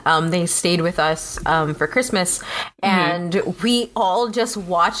in, they stayed with us for Christmas, and we all just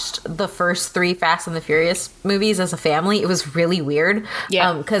watched the first 3 Fast and the Furious movies as a family. It was really weird.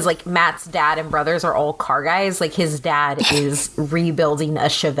 Yeah. Because like Matt's dad and brothers are all car guys. Like his dad is rebuilding a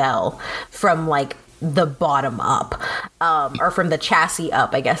Chevelle from like the bottom up, or from the chassis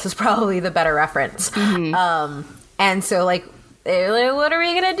up, I guess is probably the better reference. And so like, they're like, what are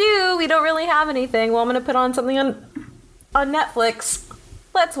we gonna do? We don't really have anything. Well, I'm gonna put on something on Netflix.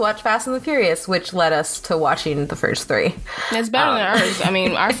 Let's watch Fast and the Furious, which led us to watching the first 3. It's better than ours. I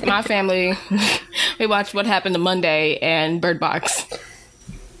mean, my family, we watched What Happened to Monday and Bird Box.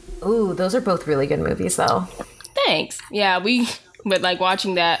 Ooh, those are both really good movies, though. Thanks. Yeah, but like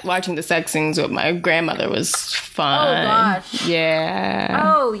watching the sex scenes with my grandmother was fun. Oh gosh. Yeah.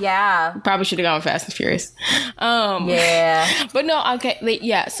 Oh yeah. Probably should have gone with Fast and Furious. Yeah. But no, okay,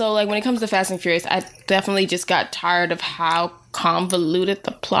 yeah. So like when it comes to Fast and Furious, I definitely just got tired of how convoluted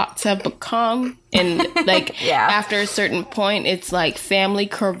the plots have become, and like after a certain point, it's like family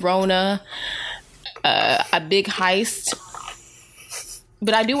Corona, a big heist.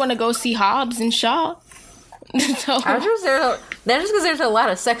 But I do want to go see Hobbs and Shaw. So, that's just because there's a lot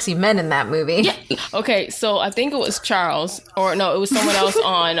of sexy men in that movie. Yeah. Okay, so I think it was Charles, or no, it was someone else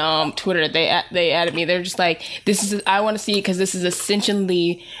on Twitter. They added me. They're just like, I want to see it because this is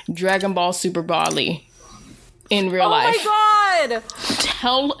essentially Dragon Ball Super Broly in real life. Oh my god!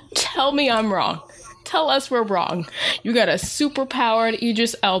 Tell me I'm wrong. Tell us we're wrong. You got a super powered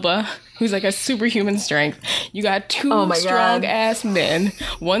Idris Elba, who's like a superhuman strength. You got 2 strong ass men,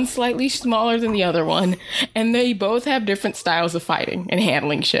 one slightly smaller than the other one, and they both have different styles of fighting and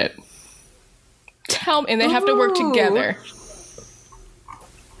handling shit. And they have to work together.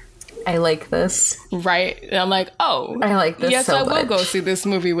 I like this. Right? And I'm like, oh. I like this yes, so I much. will go see this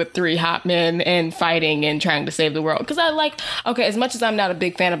movie with 3 hot men and fighting and trying to save the world. Because as much as I'm not a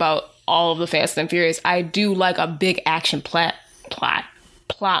big fan about all of the Fast and Furious, I do like a big action plot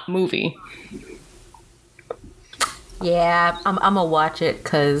movie. Yeah, I'm gonna watch it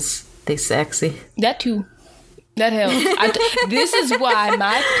because they sexy. That too. That helps. This is why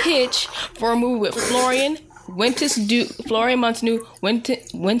my pitch for a movie with Florian Winston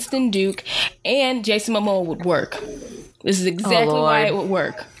Duke, and Jason Momoa would work. This is exactly why it would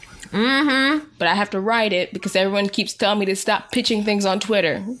work. But I have to write it because everyone keeps telling me to stop pitching things on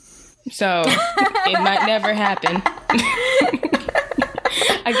Twitter. So it might never happen.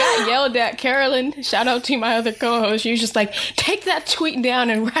 I got yelled at. Carolyn, shout out to my other co-host. She was just like, take that tweet down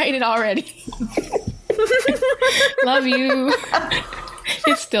and write it already. Love you.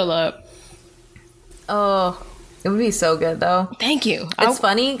 It's still up. Oh, it would be so good, though. Thank you. It's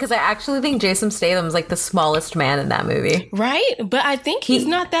funny because I actually think Jason Statham's like the smallest man in that movie. Right? But I think he's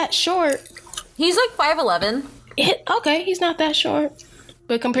not that short. He's like 5'11". Okay, he's not that short.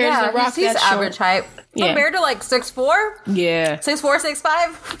 But compared to The Rock, he's that's average height. Yeah. Compared to like 6'4"? Yeah. 6'4",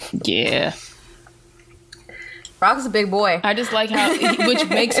 6'5"? Yeah. Rock's a big boy. I just like how, which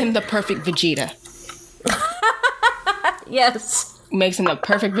makes him the perfect Vegeta. Yes. Makes him the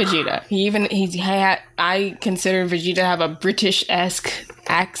perfect Vegeta. I consider Vegeta to have a British-esque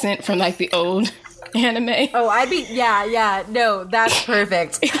accent from like the old anime. Oh, no, that's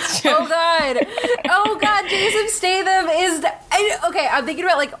perfect. Oh god, Jason Statham is okay, I'm thinking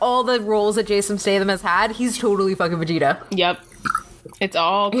about like all the roles that Jason Statham has had. He's totally fucking Vegeta. Yep. It's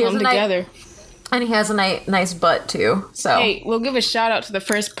all come together. And he has a nice butt too. So hey, we'll give a shout out to the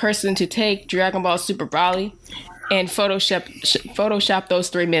first person to take Dragon Ball Super Broly and Photoshop those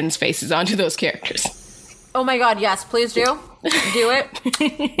 3 men's faces onto those characters. Oh my god, yes, please do. Do it.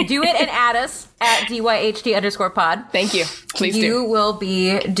 Do it and add us at DYHD_pod. Thank you. Please do. You will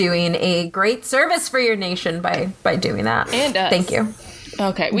be doing a great service for your nation by doing that. And us. Thank you.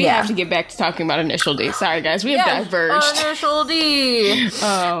 Okay, we have to get back to talking about Initial D. Sorry, guys, we have diverged. Initial D.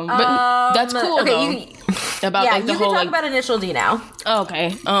 But that's cool, okay, though. About like the you whole can talk about Initial D now.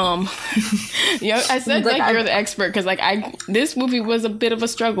 Okay. I said like you're the expert because like this movie was a bit of a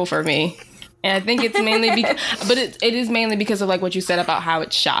struggle for me, and I think it's mainly because, but it is mainly because of like what you said about how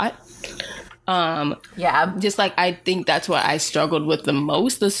it's shot. Yeah. Just like, I think that's what I struggled with the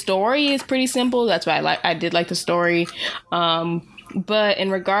most. The story is pretty simple. That's why I did like the story. But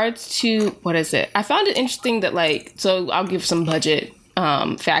in regards to, what is it? I found it interesting that, like, so I'll give some budget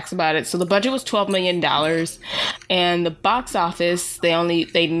facts about it. So the budget was $12 million, and the box office,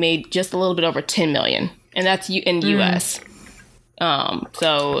 they made just a little bit over 10 million, and that's in US.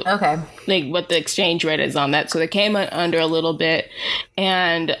 So okay, like what the exchange rate is on that. So they came under a little bit,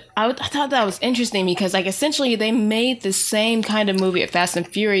 and I thought that was interesting because, like, essentially they made the same kind of movie that Fast and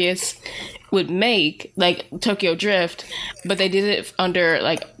Furious would make, like Tokyo Drift, but they did it under,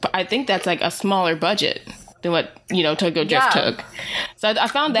 like, I think that's like a smaller budget than what, Tokyo Drift took. So I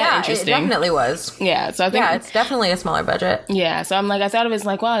found that interesting. It definitely was. Yeah, so I think it's definitely a smaller budget. Yeah, so I thought it was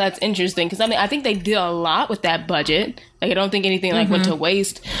like, wow, that's interesting, because I think they did a lot with that budget. Like, I don't think anything like went to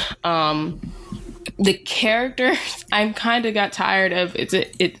waste. The characters, I'm kind of got tired of.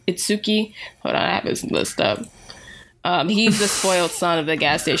 Itsuki. Hold on, I have his list up. He's the spoiled son of the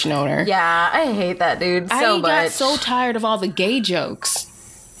gas station owner. Yeah, I hate that dude so much. I got so tired of all the gay jokes.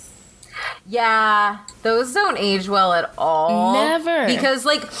 Yeah, those don't age well at all. Never. Because,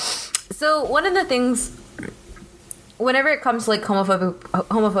 like, so one of the things, whenever it comes to, like,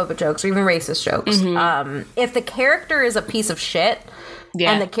 homophobic jokes or even racist jokes, if the character is a piece of shit,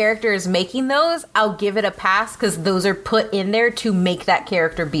 and the character is making those, I'll give it a pass because those are put in there to make that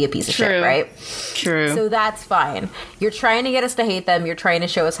character be a piece of shit, right? True. So that's fine. You're trying to get us to hate them. You're trying to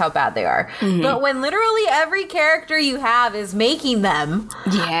show us how bad they are. But when literally every character you have is making them,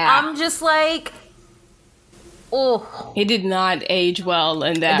 I'm just like, oh, it did not age well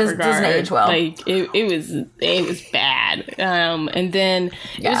in that regard. It doesn't age well. Like, it was bad. And then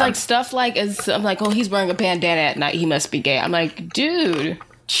it was like stuff like, I'm like, oh, he's wearing a bandana at night, he must be gay. I'm like, dude,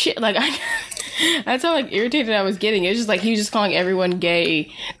 shit. Like, that's how, like, irritated I was getting. It was just like he was just calling everyone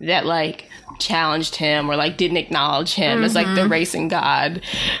gay that, like, challenged him or, like, didn't acknowledge him as, like, the racing god.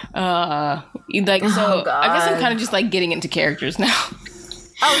 I guess I'm kind of just, like, getting into characters now.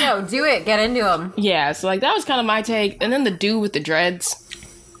 Oh, no, do it. Get into them. Yeah, so, like, that was kind of my take. And then the dude with the dreads.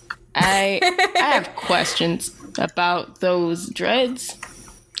 I have questions about those dreads.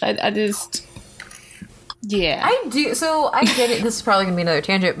 I just... Yeah. I do. So, I get it. This is probably going to be another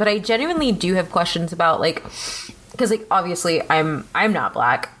tangent, but I genuinely do have questions about, like... Because, like, obviously, I'm not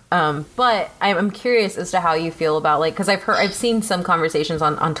black. But I'm curious as to how you feel about, like... Because I've seen some conversations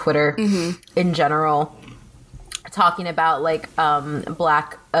on Twitter in general... talking about, like,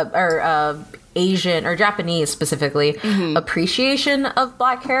 black or Asian or Japanese specifically appreciation of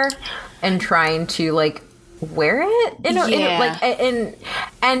black hair and trying to, like, wear it,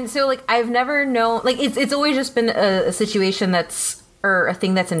 and so, like, I've never known, like, it's always just been a situation or a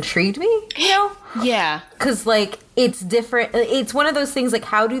thing that's intrigued me, Yeah. Because, like, it's different. It's one of those things, like,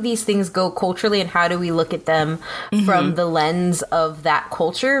 how do these things go culturally and how do we look at them from the lens of that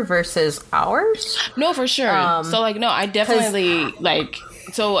culture versus ours? No, for sure. So, like, no, I definitely, like...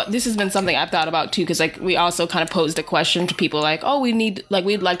 So this has been something I've thought about, too, because, like, we also kind of posed a question to people, like, oh, we'd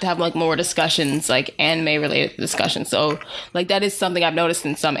like to have, like, more discussions, like, anime-related discussions. So, like, that is something I've noticed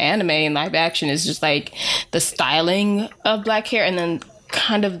in some anime and live action is just, like, the styling of black hair and then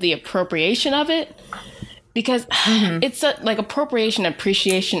kind of the appropriation of it. Because it's, like, appropriation and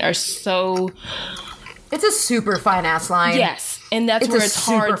appreciation are so... It's a super fine-ass line. Yes. And that's where it's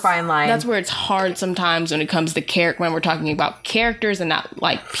hard. Super fine line. That's where it's hard sometimes when it comes to when we're talking about characters and not,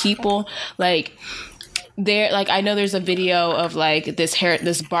 like, people. Like, I know there's a video of, like,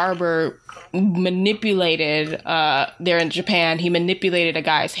 this barber manipulated, there in Japan, he manipulated a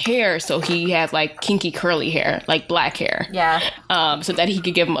guy's hair so he had, like, kinky curly hair, like black hair. Yeah. So that he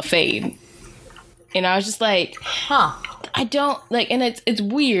could give him a fade. And I was just like, I don't, like, and it's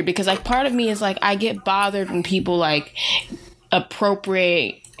weird because, like, part of me is, like, I get bothered when people, like,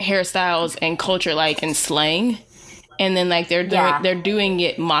 appropriate hairstyles and culture, like, in slang, and then, like, they're doing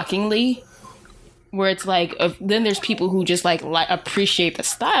it mockingly, where it's like, then there's people who just like appreciate the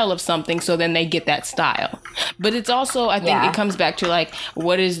style of something, so then they get that style. But it's also, I think it comes back to, like,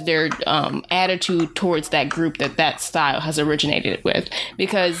 what is their attitude towards that group that style has originated with,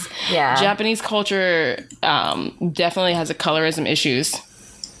 because Japanese culture definitely has a colorism issues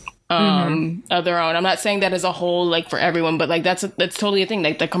of their own. I'm not saying that as a whole, like, for everyone, but, like, that's totally a thing.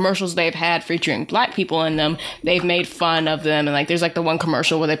 Like, the commercials they've had featuring black people in them, they've made fun of them. And, like, there's, like, the one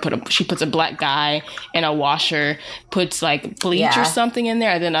commercial where she puts a black guy in a washer, puts, like, bleach or something in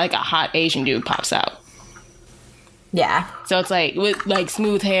there, and then, like, a hot Asian dude pops out. Yeah. So it's like with, like,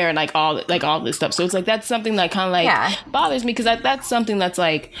 smooth hair and, like, all this stuff. So it's like that's something that kind of, like, bothers me, because that's something that's,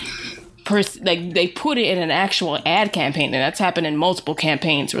 like, like they put it in an actual ad campaign, and that's happened in multiple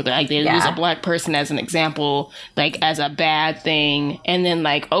campaigns where they use a black person as an example, like as a bad thing, and then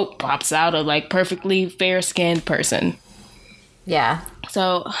like pops out a like perfectly fair skinned person. Yeah.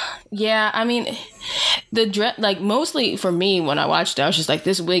 So yeah, I mean, like mostly for me when I watched it, I was just like,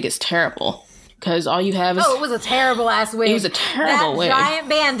 this wig is terrible. Because all you have is... it was a terrible ass wig. It was a terrible wig. That giant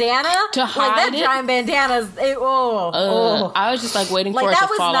bandana? To hide it? Giant bandana's... I was just like waiting for it to fall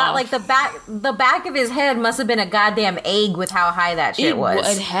off. That was not like the back of his head must have been a goddamn egg with how high that shit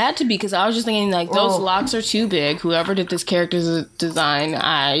was. It had to be, because I was just thinking like, those locks are too big. Whoever did this character's design,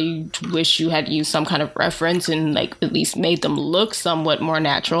 I wish you had used some kind of reference and like at least made them look somewhat more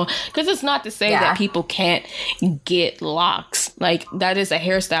natural. Because it's not to say that people can't get locks. Like, that is a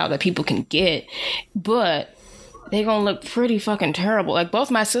hairstyle that people can get. But they gonna look pretty fucking terrible. Like,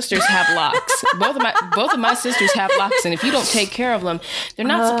 both my sisters have locks. both of my sisters have locks, and if you don't take care of them, they're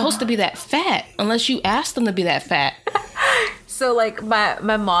not supposed to be that fat unless you ask them to be that fat. So, like,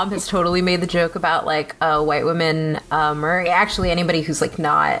 my mom has totally made the joke about, like, white women, or actually anybody who's, like,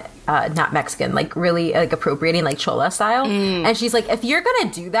 not Mexican, like, really, like, appropriating, like, chola style. And she's like, if you're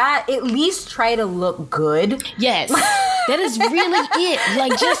gonna do that, at least try to look good. Yes. That is really it.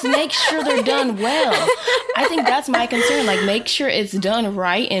 Like, just make sure they're done well. I think that's my concern. Like, make sure it's done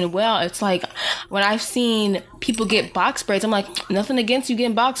right and well. It's like, when I've seen people get box braids, I'm like, nothing against you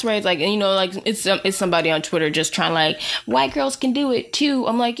getting box braids. Like, and, you know, like, it's somebody on Twitter just trying, like, white girls can do it too.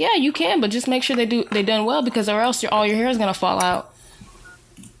 I'm like, yeah, you can, but just make sure they done well, because or else all your hair is gonna fall out.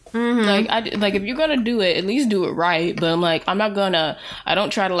 Like, if you're gonna do it, at least do it right. But I'm like, I don't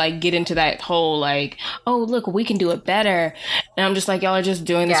try to like get into that whole like, oh look, we can do it better, and I'm just like, y'all are just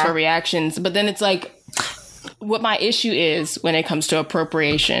doing this for reactions. But then it's like, what my issue is when it comes to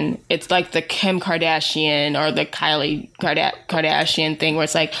appropriation, it's like the Kim Kardashian or the Kylie Kardashian thing, where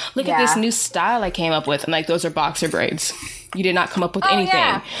it's like, look at this new style I came up with, and like, those are boxer braids. You did not come up with anything.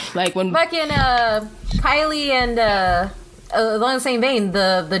 Yeah. Like when fucking Kylie and along the same vein,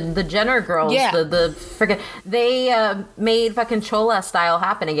 the Jenner girls, the freaking, they made fucking chola style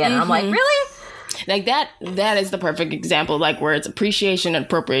happen again. And I'm like, really? Like, that is the perfect example, like, where it's appreciation and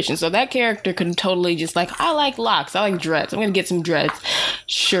appropriation. So that character could totally just like, I like locks, I like dreads, I'm gonna get some dreads.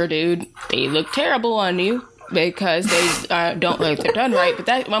 Sure, dude, they look terrible on you because they don't like they're done right, but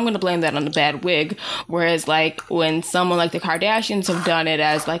that I'm gonna blame that on the bad wig. Whereas like when someone like the Kardashians have done it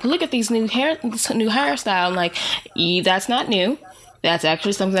as like, look at these new hairstyle, I'm like, that's not new. That's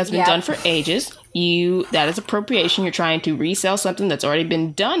actually something that's been done for ages. That is appropriation. You're trying to resell something that's already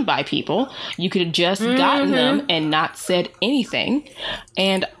been done by people. You could have just gotten them and not said anything.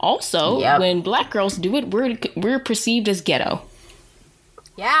 And also, when black girls do it, we're perceived as ghetto.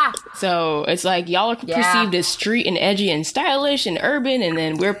 Yeah. So it's like, y'all are perceived as street and edgy and stylish and urban, and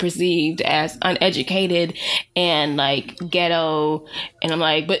then we're perceived as uneducated and like ghetto. And I'm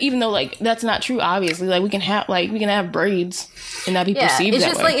like, but even though like that's not true, obviously, like we can have braids and not be perceived it's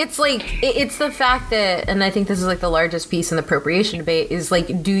that just way. It's the fact that, and I think this is like the largest piece in the appropriation debate, is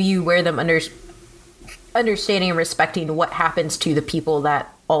like, do you wear them understanding and respecting what happens to the people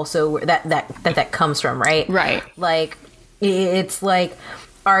that also that comes from, right? Like, it's like,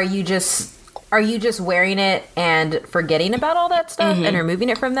 are you just wearing it and forgetting about all that stuff and removing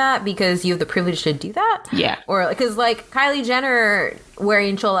it from that because you have the privilege to do that? Yeah. Or because like Kylie Jenner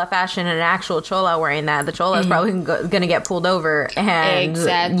wearing chola fashion and an actual chola wearing that, the chola is probably going to get pulled over, and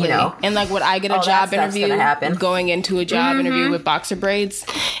exactly, you know, and like, would I get a job interview going into a job interview with boxer braids?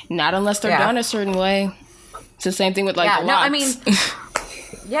 Not unless they're done a certain way. It's the same thing with like locks. No, I mean.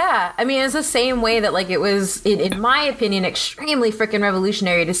 Yeah, I mean, it's the same way that, like, it was, in my opinion, extremely freaking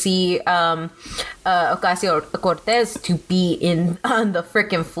revolutionary to see Ocasio-Cortez to be on the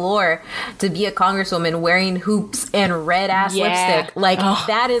freaking floor, to be a congresswoman wearing hoops and red-ass lipstick. Like,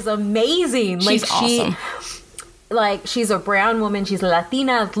 that is amazing. She's awesome. Like, she's a brown woman, she's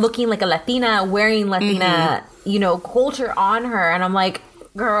Latina, looking like a Latina, wearing Latina, you know, culture on her, and I'm like,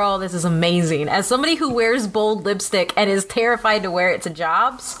 girl, this is amazing. As somebody who wears bold lipstick and is terrified to wear it to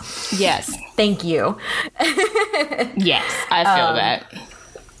jobs, yes, thank you. Yes, I feel that.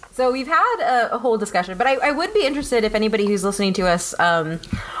 So we've had a whole discussion, but I would be interested if anybody who's listening to us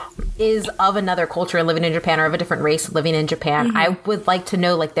is of another culture living in Japan, or of a different race living in Japan. I would like to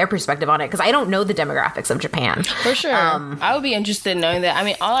know like their perspective on it, because I don't know the demographics of Japan. For sure. I would be interested in knowing that. I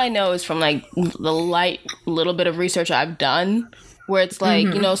mean, all I know is from like the light little bit of research I've done, where it's like,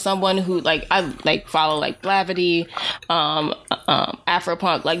 you know, someone who like, I like follow like Blavity,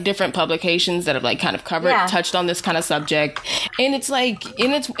 Afropunk, like different publications that have like kind of touched on this kind of subject. And it's like,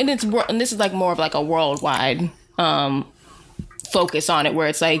 and this is like more of like a worldwide focus on it, where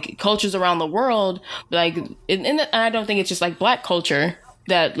it's like cultures around the world, like, and I don't think it's just like Black culture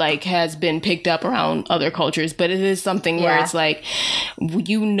that like has been picked up around other cultures, but it is something where it's like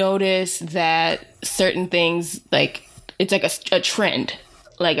you notice that certain things, like it's like a trend,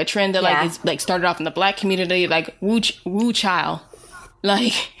 that like is like started off in the Black community, like woo child.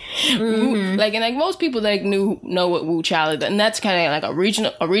 Like, like, and like most people like know what Wu Chow is, and that's kind of like a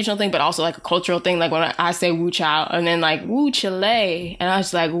regional thing, but also like a cultural thing. Like when I say Wu Chow, and then like Wu Chile, and I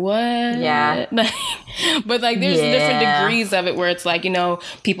was like, what? Yeah. But like, there's different degrees of it where it's like, you know,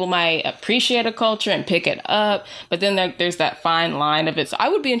 people might appreciate a culture and pick it up, but then there's that fine line of it. So I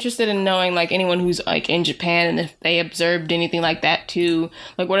would be interested in knowing like anyone who's like in Japan and if they observed anything like that too.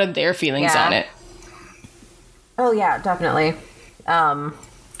 Like, what are their feelings on it? Oh yeah, definitely.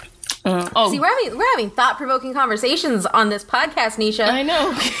 See, we're having thought-provoking conversations on this podcast, Nisha. I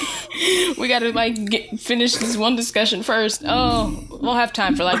know. We got to like finish this one discussion first. Oh, we'll have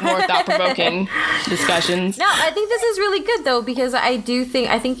time for like more thought-provoking discussions. No, I think this is really good though, because I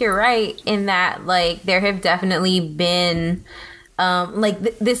think you're right in that like there have definitely been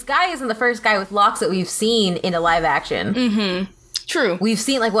this guy isn't the first guy with locks that we've seen in a live action. Mm-hmm. True. We've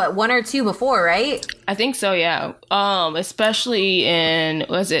seen like what, one or two before, right? I think so, yeah. Especially in,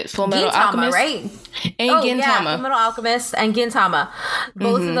 was it Fullmetal Gintama, Alchemist? right? And Gintama. Yeah, Fullmetal Alchemist and Gintama.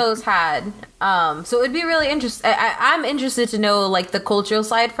 Both of those had. So it'd be really interesting. I'm interested to know like the cultural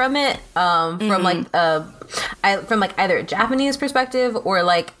side from it, from like either a Japanese perspective or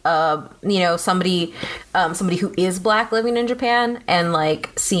like you know, somebody who is Black living in Japan and like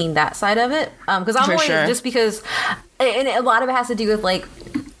seeing that side of it. Because I'm always just because. And a lot of it has to do with, like,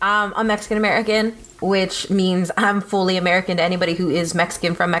 I'm Mexican-American, which means I'm fully American to anybody who is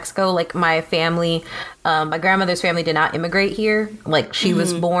Mexican from Mexico. Like, my family, my grandmother's family did not immigrate here. Like, she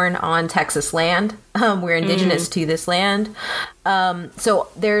was born on Texas land. We're indigenous to this land. So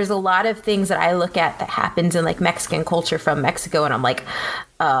there's a lot of things that I look at that happens in, like, Mexican culture from Mexico, and I'm like,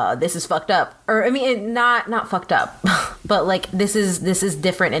 this is fucked up. Or, I mean, not fucked up, but, like, this is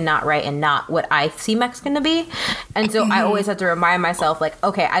different and not right and not what I see Mexican to be. And so I always have to remind myself, like,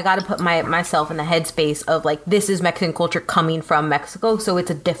 okay, I got to put myself in the headspace of, like, this is Mexican culture coming from Mexico, so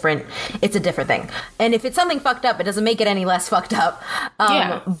it's a different thing. And if it's something fucked up, it doesn't make it any less fucked up.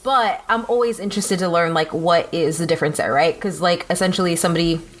 But I'm always interested to learn, like, what is the difference there, right? Because, like, essentially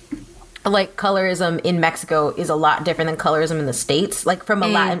somebody... like colorism in Mexico is a lot different than colorism in the States, like from a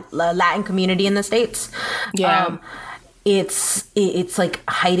Latin community in the States. Yeah. It's like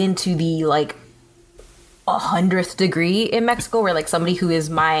heightened to the like 100th degree in Mexico, where like somebody who is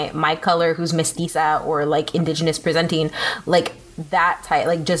my color, who's mestiza or like indigenous presenting, like that type,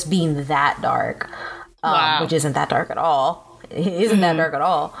 like just being that dark, which isn't that dark at all. It isn't that dark at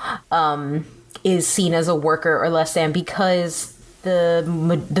all. Is seen as a worker or less than because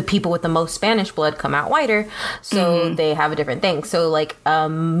the people with the most Spanish blood come out whiter, so they have a different thing. So like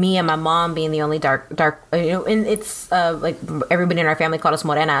me and my mom being the only dark, you know, and it's like everybody in our family called us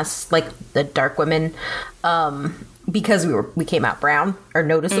morenas, like the dark women, because we came out brown or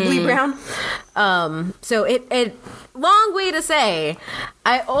noticeably brown. So it long way to say,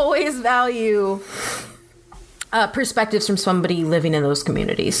 I always value perspectives from somebody living in those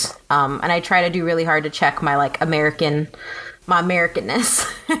communities, and I try to do really hard to check my like my Americanness.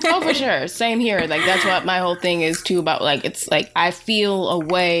 Oh, for sure. Same here. Like, that's what my whole thing is, too, about, like, it's like, I feel a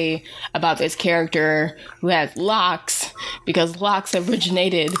way about this character who has locks, because locks have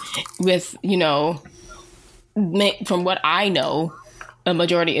originated with, you know, from what I know, a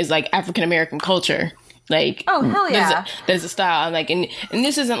majority is, like, African-American culture. Like, oh, hell yeah. There's a style. I'm like, and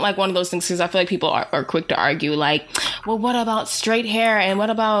this isn't like one of those things, because I feel like people are quick to argue, like, well, what about straight hair? And what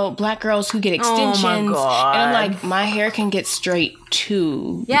about Black girls who get extensions? Oh my God. And I'm like, my hair can get straight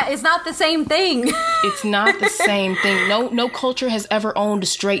too. Yeah, it's not the same thing. It's not the same thing. No culture has ever owned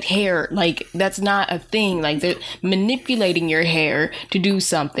straight hair. Like, that's not a thing. Like, they're manipulating your hair to do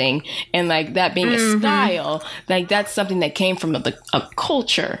something. And like that being a style, like that's something that came from a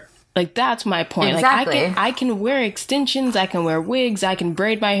culture. Like, that's my point. Exactly. Like, I can wear extensions, I can wear wigs, I can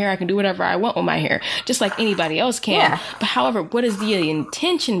braid my hair, I can do whatever I want with my hair, just like anybody else can. Yeah. But however, what is the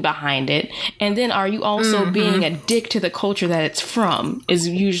intention behind it? And then are you also being a dick to the culture that it's from? Is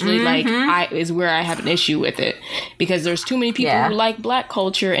usually is where I have an issue with it. Because there's too many people who like Black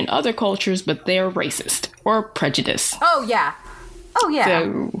culture and other cultures, but they're racist or prejudiced. Oh, yeah. Oh, yeah.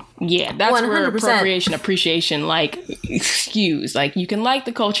 So, yeah, that's 100%. Where appropriation, appreciation, like, excuse. Like, you can like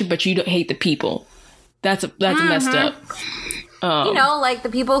the culture, but you don't hate the people. That's messed up. You know, like the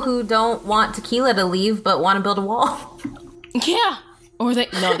people who don't want tequila to leave, but want to build a wall. Yeah. Or they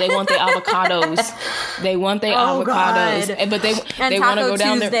want the avocados. They want the avocados. God. But they want to go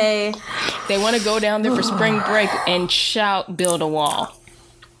down there. They want to go down there for spring break and shout, build a wall.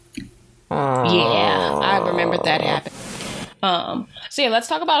 Yeah, I remember that happened. So yeah, let's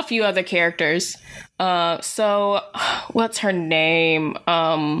talk about a few other characters. So what's her name?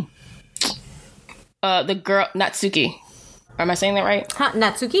 The girl Natsuki. Am I saying that right?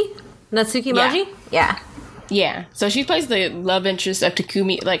 Natsuki Moji? Yeah. Yeah. So she plays the love interest of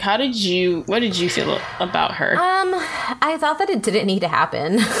Takumi. Like, what did you feel about her? I thought that it didn't need to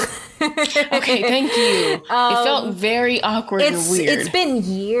happen. Okay, thank you. It felt very awkward and weird. It's been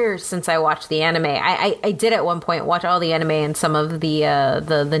years since I watched the anime. I did at one point watch all the anime and some of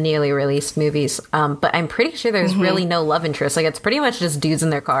the newly released movies. But I'm pretty sure there's really no love interest. Like, it's pretty much just dudes in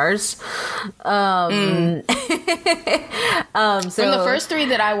their cars. So from the first three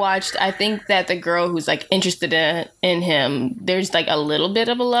that I watched, I think that the girl who's like interested in him, there's like a little bit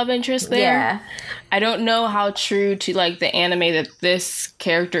of a love interest there. Yeah. I don't know how true to like the anime that this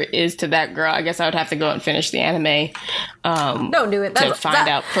character is to that girl. I guess I would have to go and finish the anime. Don't do it. To find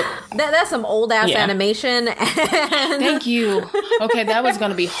out. That's some old ass animation. Thank you. Okay, that was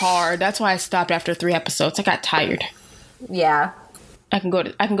going to be hard. That's why I stopped after 3 episodes. I got tired. Yeah. I can go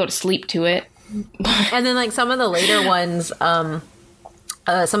to sleep to it. And then like some of the later ones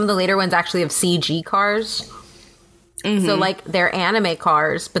actually have CG cars. Mm-hmm. So like they're anime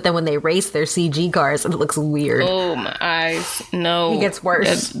cars, but then when they race, they're CG cars, and it looks weird. Oh my eyes! No, it gets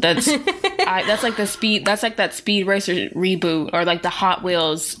worse. That's like the speed. That's like that Speed Racer reboot, or like the Hot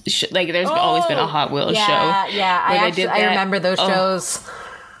Wheels. Like there's always been a Hot Wheels show. Yeah, I remember those shows.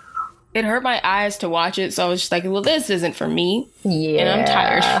 It hurt my eyes to watch it, so I was just like, well, this isn't for me. Yeah, and I'm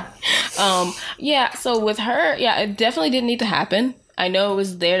tired. Yeah. So with her, yeah, it definitely didn't need to happen. I know it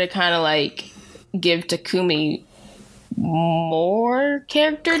was there to kind of like give Takumi more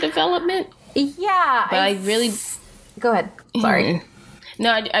character development. Yeah, but I really go ahead. Sorry. No,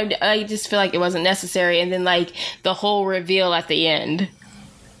 I just feel like it wasn't necessary, and then like the whole reveal at the end.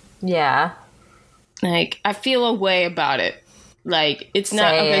 Yeah, like I feel a way about it. Like it's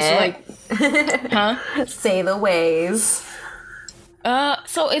not okay. So like, huh? Say the ways.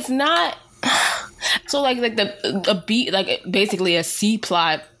 So it's not. So like the beat, like basically a C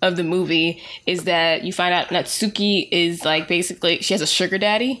plot of the movie is that you find out Natsuki is like basically she has a sugar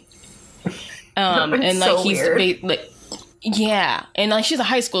daddy, and like so he's like yeah, and like she's a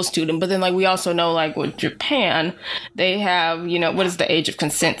high school student, but then like we also know like with Japan they have, you know, what is the age of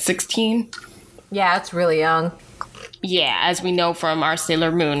consent, 16? Yeah, it's really young. Yeah, as we know from our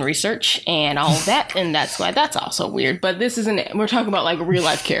Sailor Moon research and all that, and that's why that's also weird. But this isn't. We're talking about like a real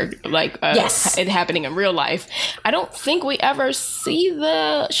life character, like yes, it happening in real life. I don't think we ever see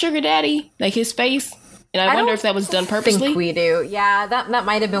the sugar daddy, like his face, and I wonder if that was done purposely. I think we do. Yeah, that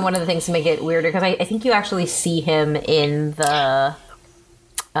might have been one of the things to make it weirder because I think you actually see him in the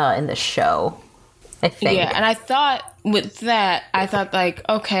show. I think. Yeah, and I thought with that, like,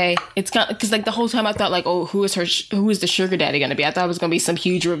 okay, it's kind of, because like the whole time I thought like, oh, who is the sugar daddy going to be? I thought it was going to be some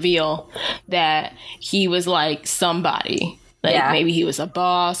huge reveal that he was like somebody. Like maybe he was a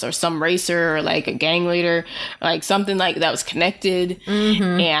boss or some racer or like a gang leader, or like something like that was connected.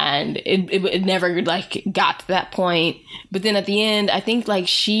 Mm-hmm. And it never like got to that point. But then at the end, I think like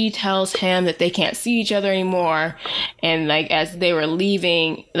she tells him that they can't see each other anymore. And like as they were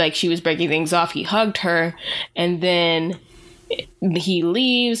leaving, like she was breaking things off, he hugged her, and then he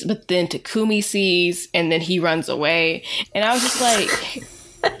leaves, but then Takumi sees, and then he runs away. And I was just like...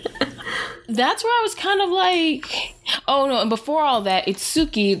 That's where I was kind of like, oh no, and before all that,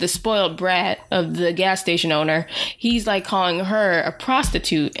 Itsuki, the spoiled brat of the gas station owner, he's like calling her a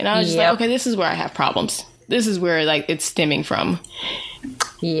prostitute. And I was just like, okay, this is where I have problems. This is where like it's stemming from.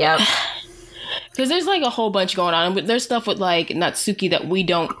 Yep. Because there's like a whole bunch going on. There's stuff with like Natsuki that we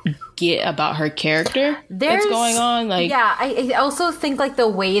don't get about her character that's going on. Like, yeah, I also think like the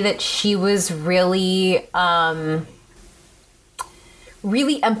way that she was really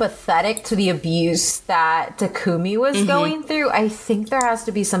empathetic to the abuse that Takumi was going through. I think there has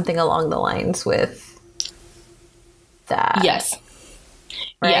to be something along the lines with that. Yes.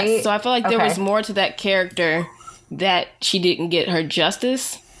 Right? Yes. So I feel like there was more to that character that she didn't get her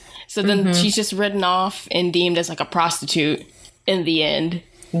justice. So then she's just written off and deemed as like a prostitute in the end.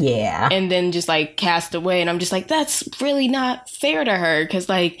 Yeah. And then just like cast away. And I'm just like, that's really not fair to her. Because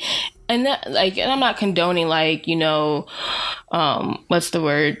like, and that, like, and I'm not condoning like, you know, what's the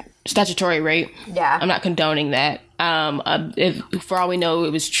word? Statutory rape. Yeah. I'm not condoning that. If for all we know,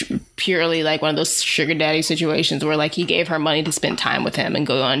 it was purely like one of those sugar daddy situations where like he gave her money to spend time with him and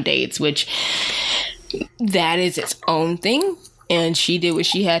go on dates, which that is its own thing. and she did what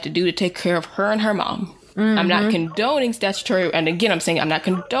she had to do to take care of her and her mom. I'm not condoning statutory, and again, I'm saying I'm not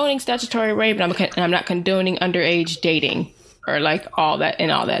condoning statutory rape, and I'm not condoning underage dating or like all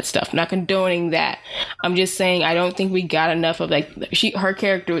that stuff. I'm not condoning that. I'm just saying I don't think we got enough of like her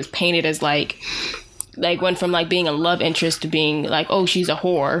character was painted as like went from like being a love interest to being like, oh, she's a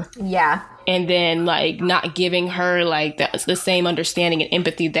whore. Yeah. And then like not giving her like the same understanding and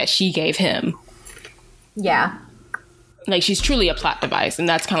empathy that she gave him. Yeah. Like, she's truly a plot device, and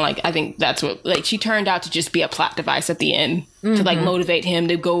that's kind of like, I think that's what, like, she turned out to just be a plot device at the end to like motivate him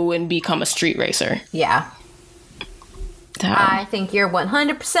to go and become a street racer. Yeah. So. I think you're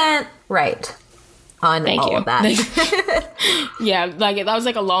 100% right on all of that. Yeah, like that was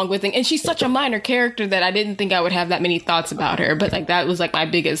like a long thing, and she's such a minor character that I didn't think I would have that many thoughts about her, but like that was like my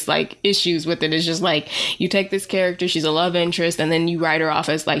biggest like issues with it. Is just like, you take this character, she's a love interest, and then you write her off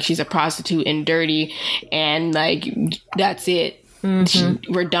as like she's a prostitute and dirty, and like that's it.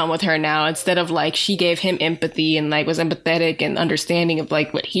 We're done with her now, instead of like she gave him empathy and like was empathetic and understanding of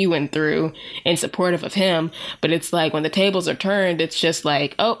like what he went through and supportive of him. But it's like when the tables are turned, it's just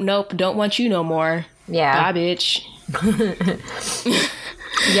like, oh nope, don't want you no more. Yeah, bye bitch.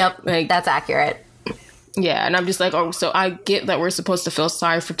 Yep, like, that's accurate. Yeah, and I'm just like, oh, so I get that we're supposed to feel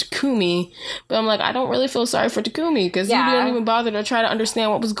sorry for Takumi, but I'm like, I don't really feel sorry for Takumi because he didn't even bother to try to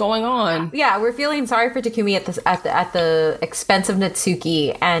understand what was going on. Yeah, we're feeling sorry for Takumi at the expense of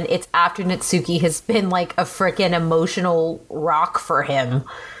Natsuki, and it's after Natsuki has been like a freaking emotional rock for him.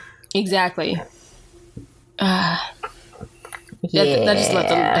 Exactly. That just left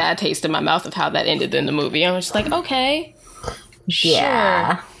a bad taste in my mouth of how that ended in the movie. I was just like, okay,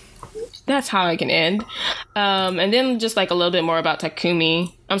 yeah. Sure. That's how it can end. And then just like a little bit more about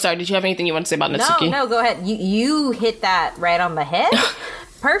Takumi. I'm sorry, did you have anything you want to say about Natsuki? No, go ahead. You hit that right on the head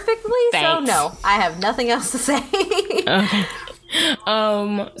perfectly. Thanks. So no, I have nothing else to say. Okay.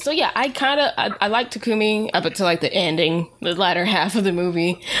 So yeah, I like Takumi up until like the ending, the latter half of the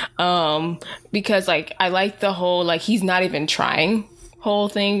movie. Because like I like the whole like he's not even trying whole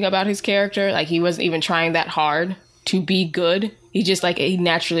thing about his character. Like he wasn't even trying that hard to be good. He just like he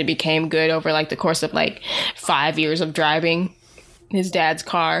naturally became good over like the course of like 5 years of driving his dad's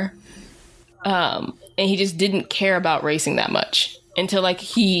car. And he just didn't care about racing that much until like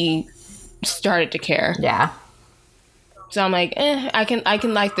he started to care. Yeah. So I'm like, I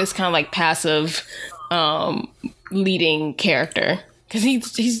can like this kind of like passive leading character, because he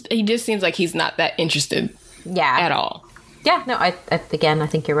just seems like he's not that interested. Yeah. At all. Yeah, no, I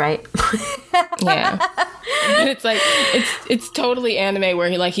think you're right. Yeah. And it's like it's totally anime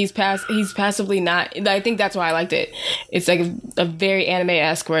where he's passively not. I think that's why I liked it. It's like a very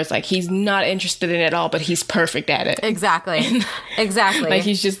anime-esque where it's like he's not interested in it at all, but he's perfect at it. Exactly. Exactly. Like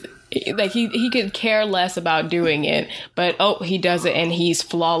he's just like he could care less about doing it, but he does it and he's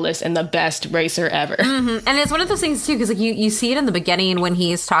flawless and the best racer ever. Mm-hmm. And it's one of those things too, because like you see it in the beginning when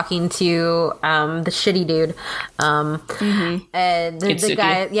he's talking to the shitty dude, and the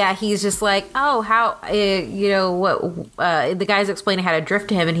guy, yeah, he's just like, oh, how what the guy's explaining how to drift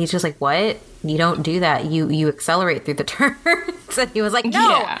to him, and he's just like, what? You don't do that. You accelerate through the turns. And he was like,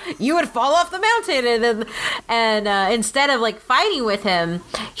 no, you would fall off the mountain. And instead of like fighting with him,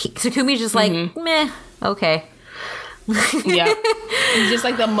 Takumi's just like, meh, okay. Yeah. He's just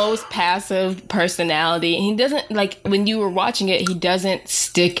like the most passive personality. He doesn't, like, when you were watching it, he doesn't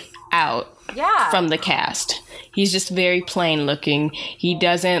stick out from the cast. He's just very plain looking. He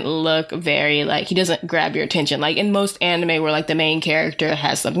doesn't look very, like, he doesn't grab your attention. Like, in most anime where, like, the main character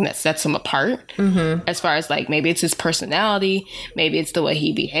has something that sets him apart. Mm-hmm. As far as, like, maybe it's his personality, maybe it's the way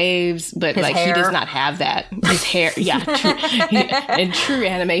he behaves, but, his like, hair. He does not have that. His hair, in true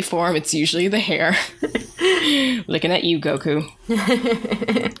anime form, it's usually the hair. Looking at you, Goku.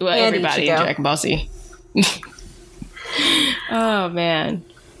 Well, everybody in Dragon Ball Z. Oh, man.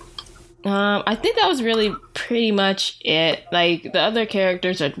 I think that was really pretty much it. Like, the other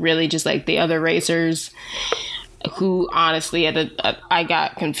characters are really just like the other racers who, honestly, I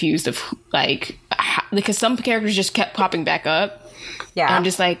got confused of, like, because some characters just kept popping back up. Yeah. And I'm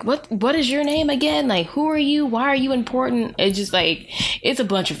just like, what is your name again? Like, who are you? Why are you important? It's just like, it's a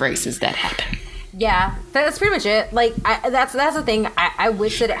bunch of races that happen. Yeah, that's pretty much it. Like, that's the thing. I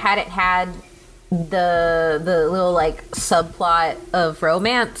wish that it hadn't had the little like subplot of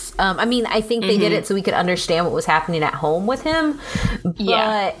romance. I mean, I think they did it so we could understand what was happening at home with him.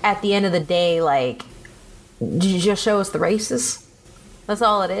 But at the end of the day, like, just show us the races. That's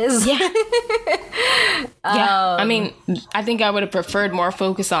all it is. Yeah. I mean, I think I would have preferred more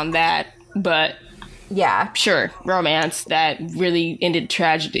focus on that, but yeah, sure, romance that really ended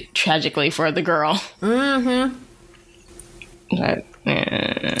tragically for the girl. Mm-hmm.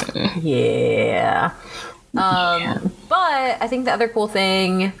 Yeah. But I think the other cool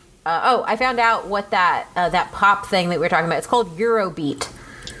thing. I found out what that pop thing that we were talking about. It's called Eurobeat.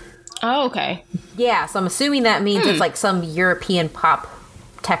 Oh, okay. Yeah, so I'm assuming that means it's like some European pop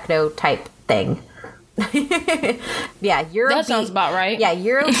techno type thing. Yeah, Eurobeat. That sounds about right. Yeah,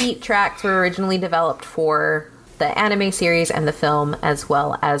 Eurobeat tracks were originally developed for the anime series and the film, as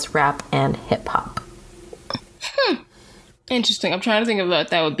well as rap and hip hop. Interesting. I'm trying to think of what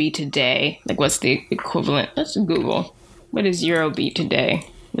that would be today. Like, what's the equivalent? Let's Google. What is Eurobeat today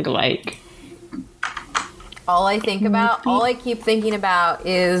look like? All I keep thinking about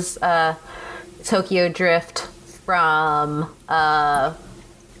is Tokyo Drift from the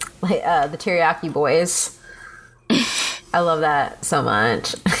Teriyaki Boys. I love that so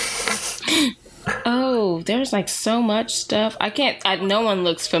much. Oh, there's like so much stuff. No one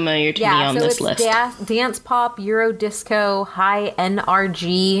looks familiar to me on this list. Dance pop, Euro disco, high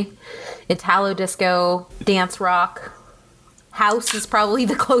NRG, Italo disco, dance rock. House is probably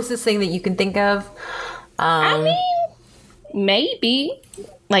the closest thing that you can think of. I mean, maybe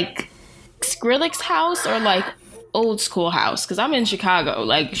like Skrillex house or like old school house, because I'm in Chicago.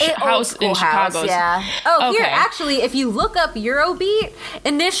 Like house in Chicago. Yeah. Oh, okay. Here, actually, if you look up Eurobeat,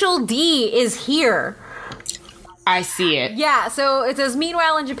 Initial D is here. I see it. Yeah, so it says,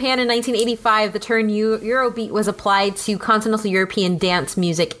 meanwhile, in Japan in 1985, the term Eurobeat was applied to continental European dance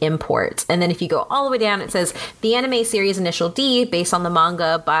music imports. And then if you go all the way down, it says, the anime series Initial D, based on the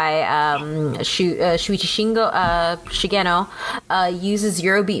manga by Shuichi Shigeno, uses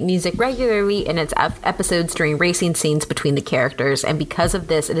Eurobeat music regularly in its episodes during racing scenes between the characters. And because of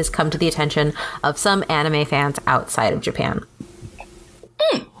this, it has come to the attention of some anime fans outside of Japan.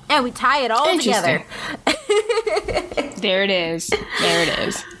 And we tie it all together. There it is. There it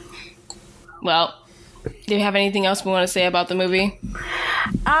is. Well, do you have anything else we want to say about the movie?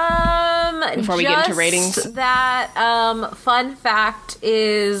 Before we get into ratings? That fun fact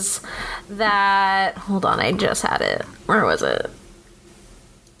is that, hold on, I just had it. Where was it?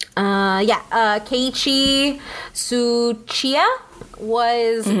 Keiichi Tsuchiya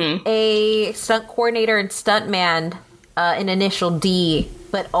was a stunt coordinator and stuntman in Initial D,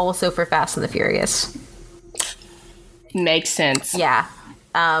 but also for Fast and the Furious. Makes sense. Yeah.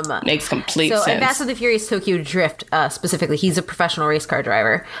 Makes complete sense. So in Fast and the Furious Tokyo Drift, specifically, he's a professional race car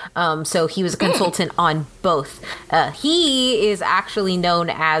driver. So he was a consultant on both. He is actually known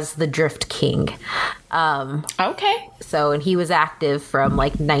as the Drift King. Okay. So, and he was active from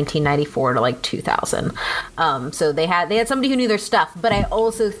like 1994 to like 2000. So they had somebody who knew their stuff. But I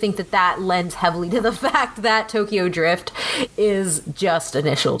also think that lends heavily to the fact that Tokyo Drift is just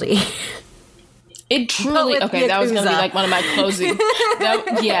Initial D. It truly, okay, that was going to be like one of my closing.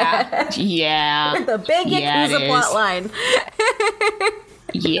 Yeah. The big Yakuza plot line.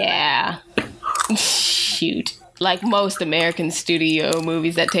 Yeah. Shoot. Like most American studio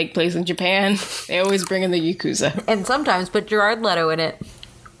movies that take place in Japan, they always bring in the Yakuza. And sometimes put Jared Leto in it.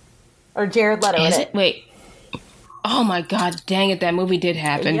 Or Jared Leto in it. Wait. Oh my god, dang it, that movie did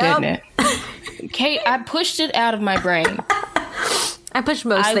happen, didn't it? Kate, I pushed it out of my brain. I push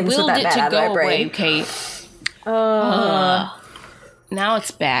most things with that bad out of my brain. Away, Kate. Now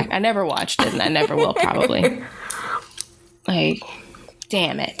it's back. I never watched it, and I never will, probably. Like,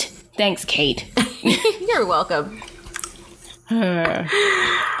 damn it. Thanks, Kate. You're welcome.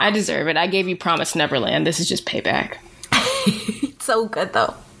 I deserve it. I gave you Promised Neverland. This is just payback. It's so good,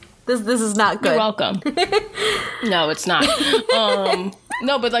 though. This is not good. You're welcome. No, it's not.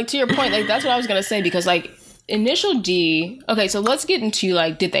 No, but like to your point, like that's what I was gonna say, because like Initial D. Okay, so let's get into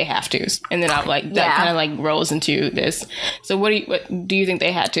like did they have to, and then I'll like that kind of like rolls into this. So what do you think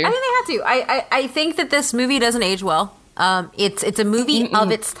they had to? I think they had to. I think that this movie doesn't age well. It's a movie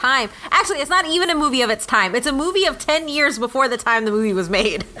of its time. Actually, it's not even a movie of its time. It's a movie of 10 years before the time the movie was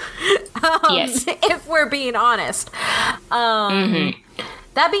made. Yes. If we're being honest.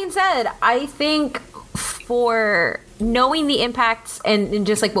 That being said, I think for knowing the impacts and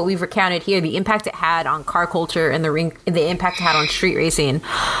just like what we've recounted here, the impact it had on car culture and the impact it had on street racing,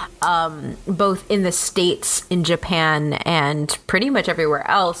 both in the States, in Japan, and pretty much everywhere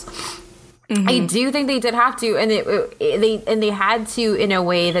else. I do think they did have to, and they had to in a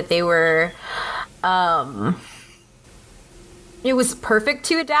way that they were. It was perfect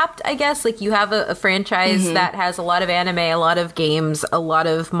to adapt, I guess. Like, you have a franchise that has a lot of anime, a lot of games, a lot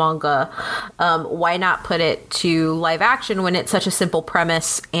of manga. Why not put it to live action when it's such a simple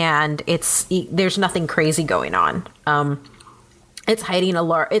premise and there's nothing crazy going on? It's highlighting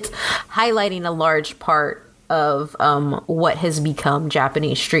a large part of what has become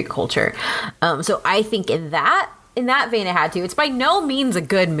Japanese street culture. So I think in that in that vein, it had to. It's by no means a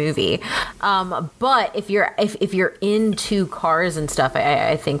good movie, but if you're into cars and stuff,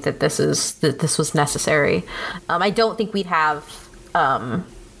 I think that this was necessary. I don't think we'd have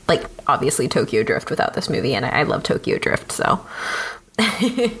like obviously Tokyo Drift without this movie, and I love Tokyo Drift, so.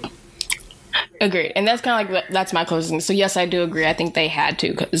 Agreed. And that's kind of like, that's my closing. So yes, I do agree. I think they had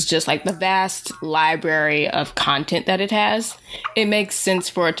to, because it's just like the vast library of content that it has. It makes sense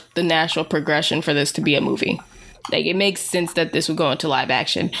for the natural progression for this to be a movie. Like, it makes sense that this would go into live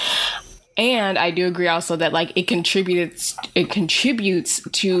action. And I do agree also that like it contributes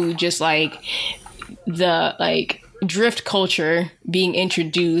to just like the like drift culture being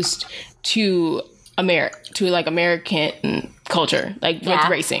introduced to American culture, like with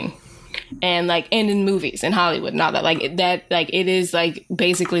racing. And like, and in movies in Hollywood and all that, like that, like it is like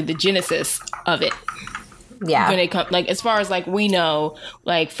basically the genesis of it. Yeah. When it comes, like, as far as like we know,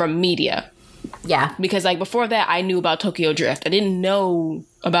 like from media. Yeah. Because like before that, I knew about Tokyo Drift. I didn't know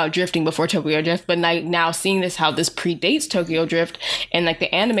about drifting before Tokyo Drift, but like now seeing this, how this predates Tokyo Drift, and like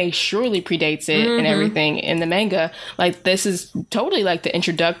the anime surely predates it and everything in the manga. Like this is totally like the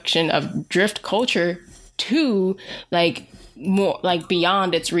introduction of drift culture to like more like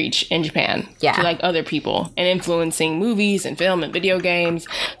beyond its reach in Japan to like other people, and influencing movies and film and video games.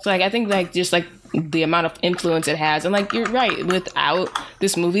 So like I think like just like the amount of influence it has, and like you're right, without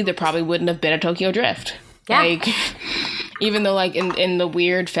this movie there probably wouldn't have been a Tokyo Drift. Like even though like in the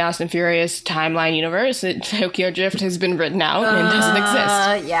weird Fast and Furious timeline universe, Tokyo Drift has been written out and doesn't exist.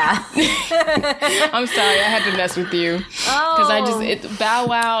 I'm sorry, I had to mess with you because Bow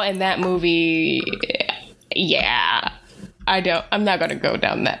Wow and that movie, I'm not gonna go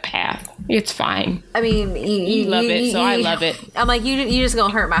down that path. It's fine. I mean, you love it, so I love it. I'm like, you just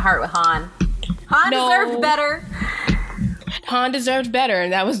gonna hurt my heart with Han. Han deserved better. Han deserved better,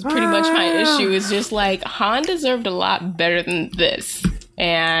 and that was pretty much my issue. Is just like Han deserved a lot better than this.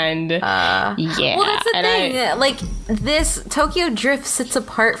 And well, that's the thing. Like, this Tokyo Drift sits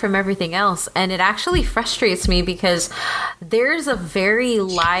apart from everything else, and it actually frustrates me because there's a very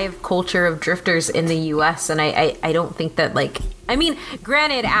live culture of drifters in the U.S., and I don't think that, like, I mean,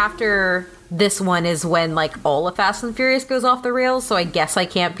 granted, after this one is when like all of Fast and Furious goes off the rails, so I guess I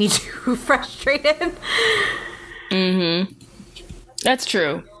can't be too frustrated. That's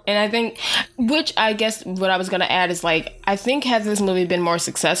true. And I think, which I guess what I was going to add is like, I think had this movie been more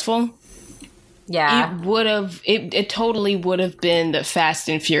successful, it totally would have been the Fast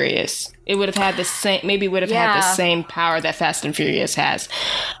and Furious. It would have had the same, maybe would have had the same power that Fast and Furious has.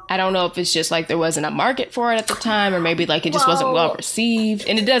 I don't know if it's just like there wasn't a market for it at the time, or maybe like it just wasn't well received,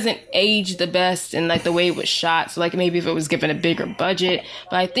 and it doesn't age the best in like the way it was shot. So like maybe if it was given a bigger budget,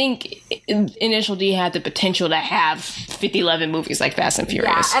 but I think Initial D had the potential to have 50-11 movies like Fast and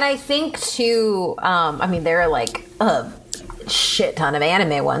Furious. Yeah, and I think too, I mean, there are like shit ton of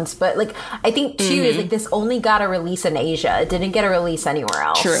anime ones, but like I think too is like this only got a release in Asia. It didn't get a release anywhere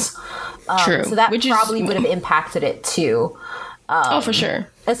else. True. So that probably would have impacted it too. For sure.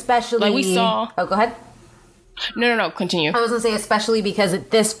 Especially like we saw. Oh, go ahead. No, continue. I was gonna say, especially because at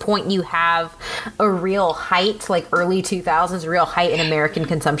this point you have a real height, like early 2000s, real height in American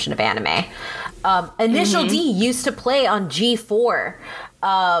consumption of anime. Initial D used to play on G4.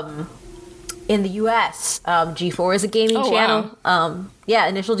 In the US, G4 is a gaming channel. Wow.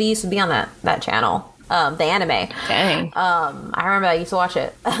 Initial D used to be on that channel. The anime. Dang. I remember I used to watch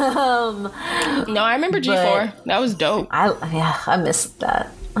it. No, I remember G4. That was dope. I missed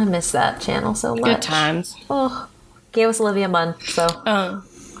that. I miss that channel so much. Good times. Oh, gave us Olivia Munn. So.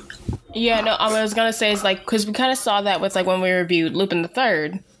 Yeah, no. What I was gonna say is like, because we kind of saw that with like when we reviewed Lupin the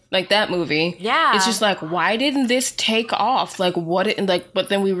Third. Like that movie. Yeah. It's just like, why didn't this take off? Like but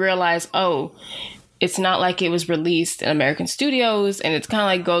then we realized, it's not like it was released in American studios, and it's kind of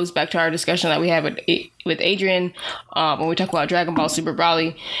like goes back to our discussion that we had with Adrian when we talk about Dragon Ball Super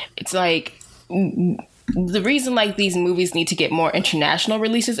Broly. It's like the reason like these movies need to get more international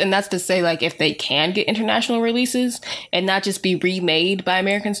releases, and that's to say like if they can get international releases and not just be remade by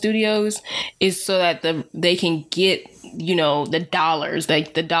American studios, is so that they can get the dollars,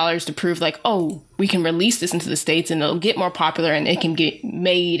 like the dollars to prove like, we can release this into the States and it'll get more popular and it can get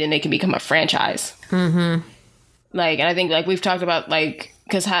made and it can become a franchise. Like, and I think like we've talked about like,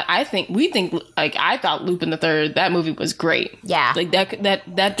 because I thought Lupin the Third, that movie was great. Yeah, like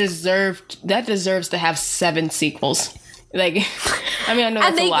that deserves to have 7 sequels. Like, I mean, I know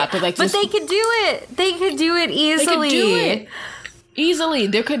that's a lot, but like, but they could do it. They could do it easily. They could do it easily.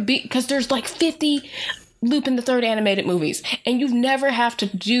 There could be, because there's like 50 Lupin the Third animated movies, and you never have to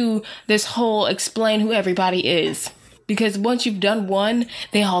do this whole explain who everybody is, because once you've done one,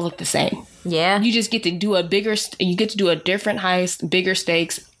 they all look the same. Yeah. You just get to do a different heist, bigger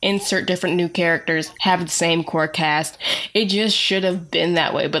stakes, insert different new characters, have the same core cast. It just should have been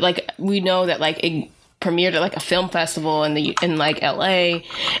that way. But like, we know that like it premiered at like a film festival in like LA,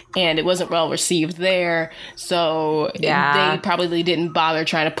 and it wasn't well received there. So they probably didn't bother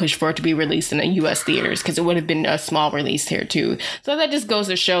trying to push for it to be released in the US theaters, because it would have been a small release here too. So that just goes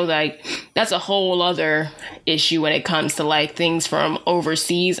to show like that's a whole other issue when it comes to like things from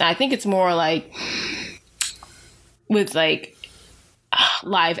overseas. I think it's more like with like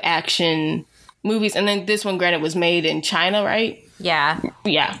live action movies, and then this one, granted, was made in China, right? Yeah.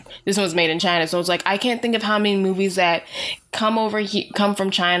 This one was made in China, so it's like I can't think of how many movies that come from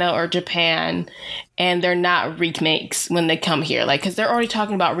China or Japan, and they're not remakes when they come here, like, because they're already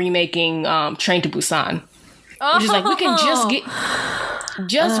talking about remaking Train to Busan, which is like, we can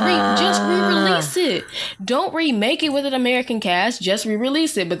just re-release it. Don't remake it with an American cast, just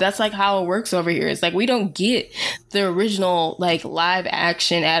re-release it. But that's like how it works over here. It's like we don't get the original like live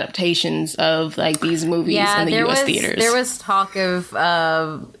action adaptations of like these movies in the US theaters. There was talk of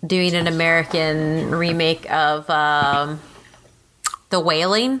doing an American remake of The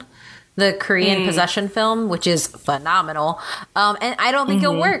Wailing, the Korean possession film, which is phenomenal. And I don't think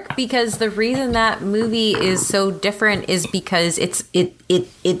it'll work, because the reason that movie is so different is because it's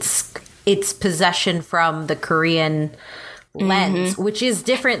possession from the Korean lens, which is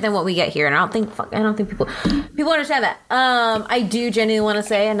different than what we get here. And I don't think people understand that. I do genuinely want to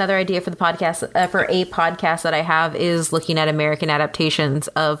say another idea for the podcast, for a podcast that I have, is looking at American adaptations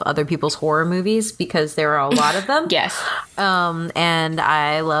of other people's horror movies, because there are a lot of them. Yes. And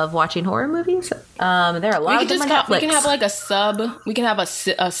I love watching horror movies. There are a lot of them on Netflix. We can have like a sub. We can have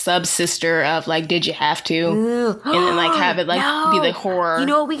a sub sister of like Did You Have To? Ooh. And then like have it like be the horror. You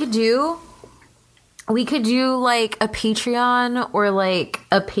know what we could do? We could do like a Patreon or like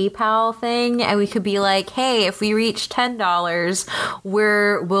a PayPal thing, and we could be like, hey, if we reach $10,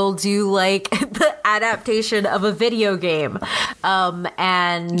 we'll do like the adaptation of a video game.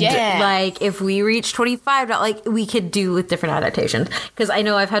 Like if we reach $25, like we could do with different adaptations. Because I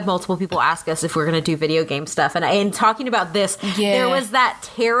know I've had multiple people ask us if we're going to do video game stuff. And talking about this, there was that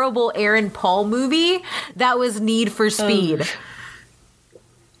terrible Aaron Paul movie that was Need for Speed.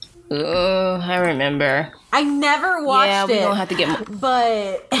 Oh, I remember. I never watched it. Yeah, we don't have to get...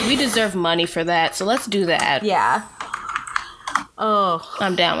 But... we deserve money for that, so let's do that. Yeah. Oh.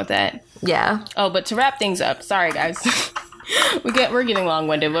 I'm down with that. Yeah. Oh, but to wrap things up, sorry, guys. We're getting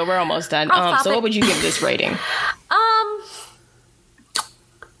long-winded, but we're almost done. So what would you give this rating?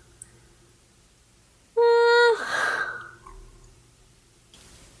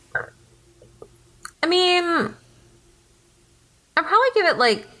 I mean, I'd probably give it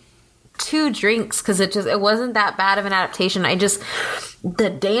like 2 drinks, because it wasn't that bad of an adaptation. The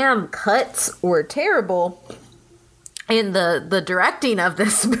damn cuts were terrible in the directing of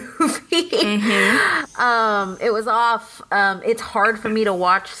this movie. It was off. It's hard for me to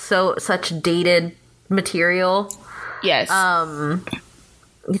watch such dated material. Yes. So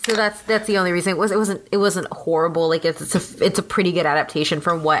that's the only reason. It wasn't horrible. Like it's a pretty good adaptation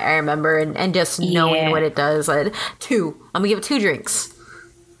from what I remember, and just knowing what it does. 2. I'm gonna give it 2 drinks.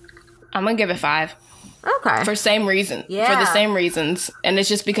 I'm gonna give it 5. Okay. For same reason. Yeah. For the same reasons. And it's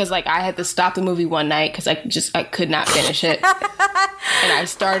just because like I had to stop the movie one night because I could not finish it. And I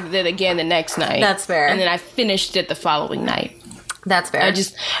started it again the next night. That's fair. And then I finished it the following night. That's fair.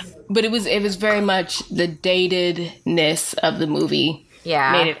 But it was very much the datedness of the movie.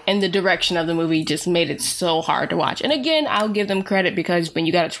 Yeah. Made it, and the direction of the movie just made it so hard to watch. And again, I'll give them credit, because when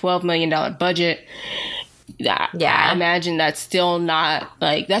you got a $12 million budget, I imagine that's still not,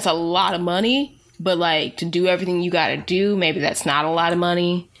 like, that's a lot of money, but like to do everything you got to do, maybe that's not a lot of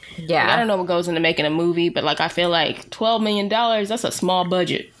money. Yeah. Like, I don't know what goes into making a movie, but like I feel like $12 million, that's a small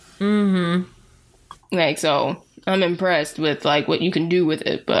budget. Like, so I'm impressed with like what you can do with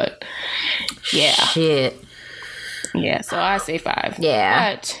it, but yeah. Shit. Yeah, so I say 5.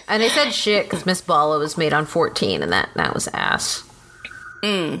 Yeah. But, and they said shit because Miss Bala was made on 14, and that was ass.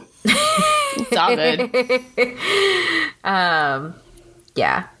 It's all good.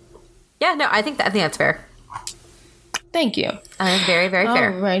 Yeah. Yeah, no, I think that's fair. Thank you. Very, very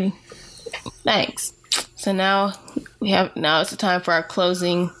fair. Alrighty. Thanks. So now it's the time for our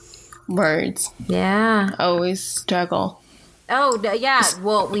closing words. Yeah. I always struggle. Yeah.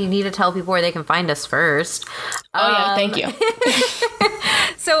 Well, we need to tell people where they can find us first. Thank you.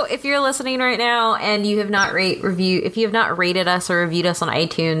 So if you're listening right now and you have not if you have not rated us or reviewed us on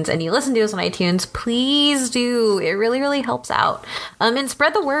iTunes and you listen to us on iTunes, please do. It really, really helps out. And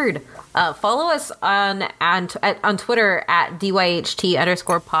spread the word. Follow us on Twitter at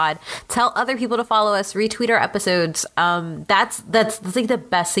DYHT_pod. Tell other people to follow us. Retweet our episodes. That's like the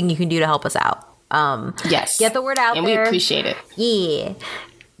best thing you can do to help us out. Yes. Get the word out and there. And we appreciate it. Yeah.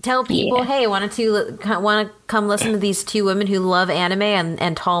 Tell people, hey, want to come listen to these two women who love anime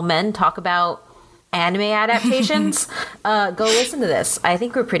and tall men talk about anime adaptations. Go listen to this. I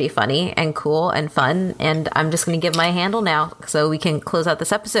think we're pretty funny and cool and fun, and I'm just going to give my handle now so we can close out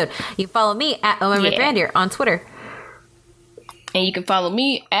this episode. You can follow me at OMRandier on Twitter. And you can follow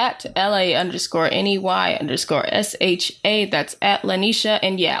me at LA_NEY_SHA. That's at Lanisha.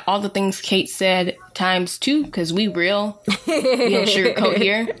 And yeah, all the things Kate said ×2, because we don't sugarcoat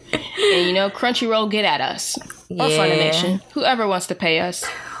here. And Crunchyroll, get at us. Or Funimation. Whoever wants to pay us.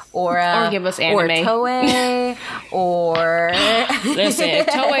 Or give us anime. Or Toei. Or listen, if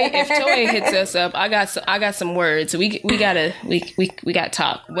Toei hits us up, I got some words. We gotta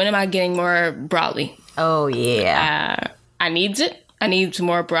talk. When am I getting more Brawly? Oh yeah. I needs it. I need some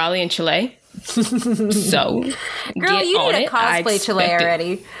more Brawly and Chile. So, girl, you need a cosplay Chile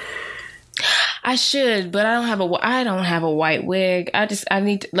already. I should, but I don't have a white wig. I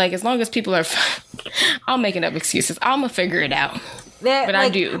need to, as long as people are, I'm making up excuses. I'm gonna figure it out. But I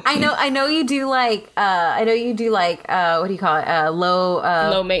do. I know you do what do you call it?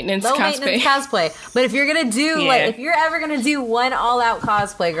 Low maintenance cosplay. But if you're gonna do if you're ever gonna do one all out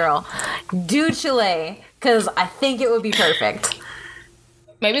cosplay, girl, do Chile. Because I think it would be perfect.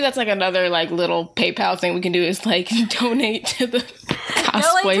 Maybe that's another little PayPal thing we can do is donate to the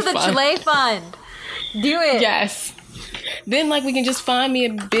cosplay fund. Chile fund. Do it. Yes. Then we can just find me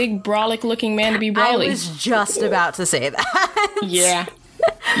a big brolic looking man to be Brawly. I was just about to say that. Yeah.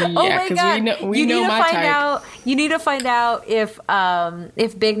 Oh my god! We know my type. You need to find out if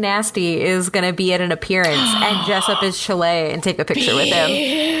Big Nasty is gonna be at an appearance and dress up as Chile and take a picture with him.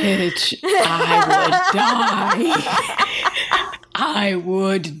 I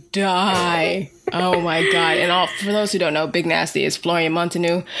would die. Oh my god. And for those who don't know, Big Nasty is Florian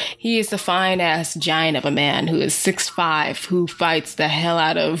Montaño. He is the fine-ass giant of a man who is 6'5", who fights the hell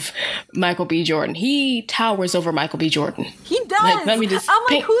out of Michael B. Jordan. He towers over Michael B. Jordan. He does. Let me just who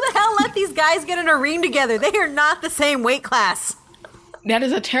the hell let these guys get in a ring together? They are not the same weight class. That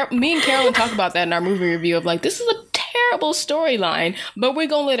is me and Carolyn talk about that in our movie review of this is a terrible storyline, but we're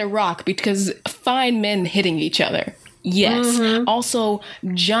gonna let it rock because fine men hitting each other. Yes. Mm-hmm. Also,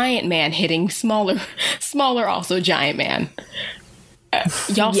 giant man hitting smaller also giant man.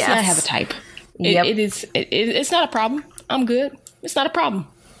 Y'all see I have a type. Yep. It's not a problem. I'm good. It's not a problem.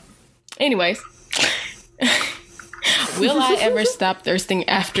 Anyways. Will I ever stop thirsting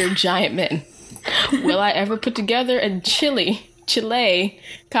after giant men? Will I ever put together a Chile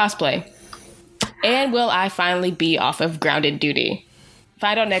cosplay? And will I finally be off of grounded duty?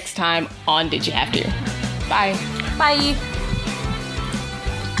 Find out next time on Did You Have To? Bye. Bye.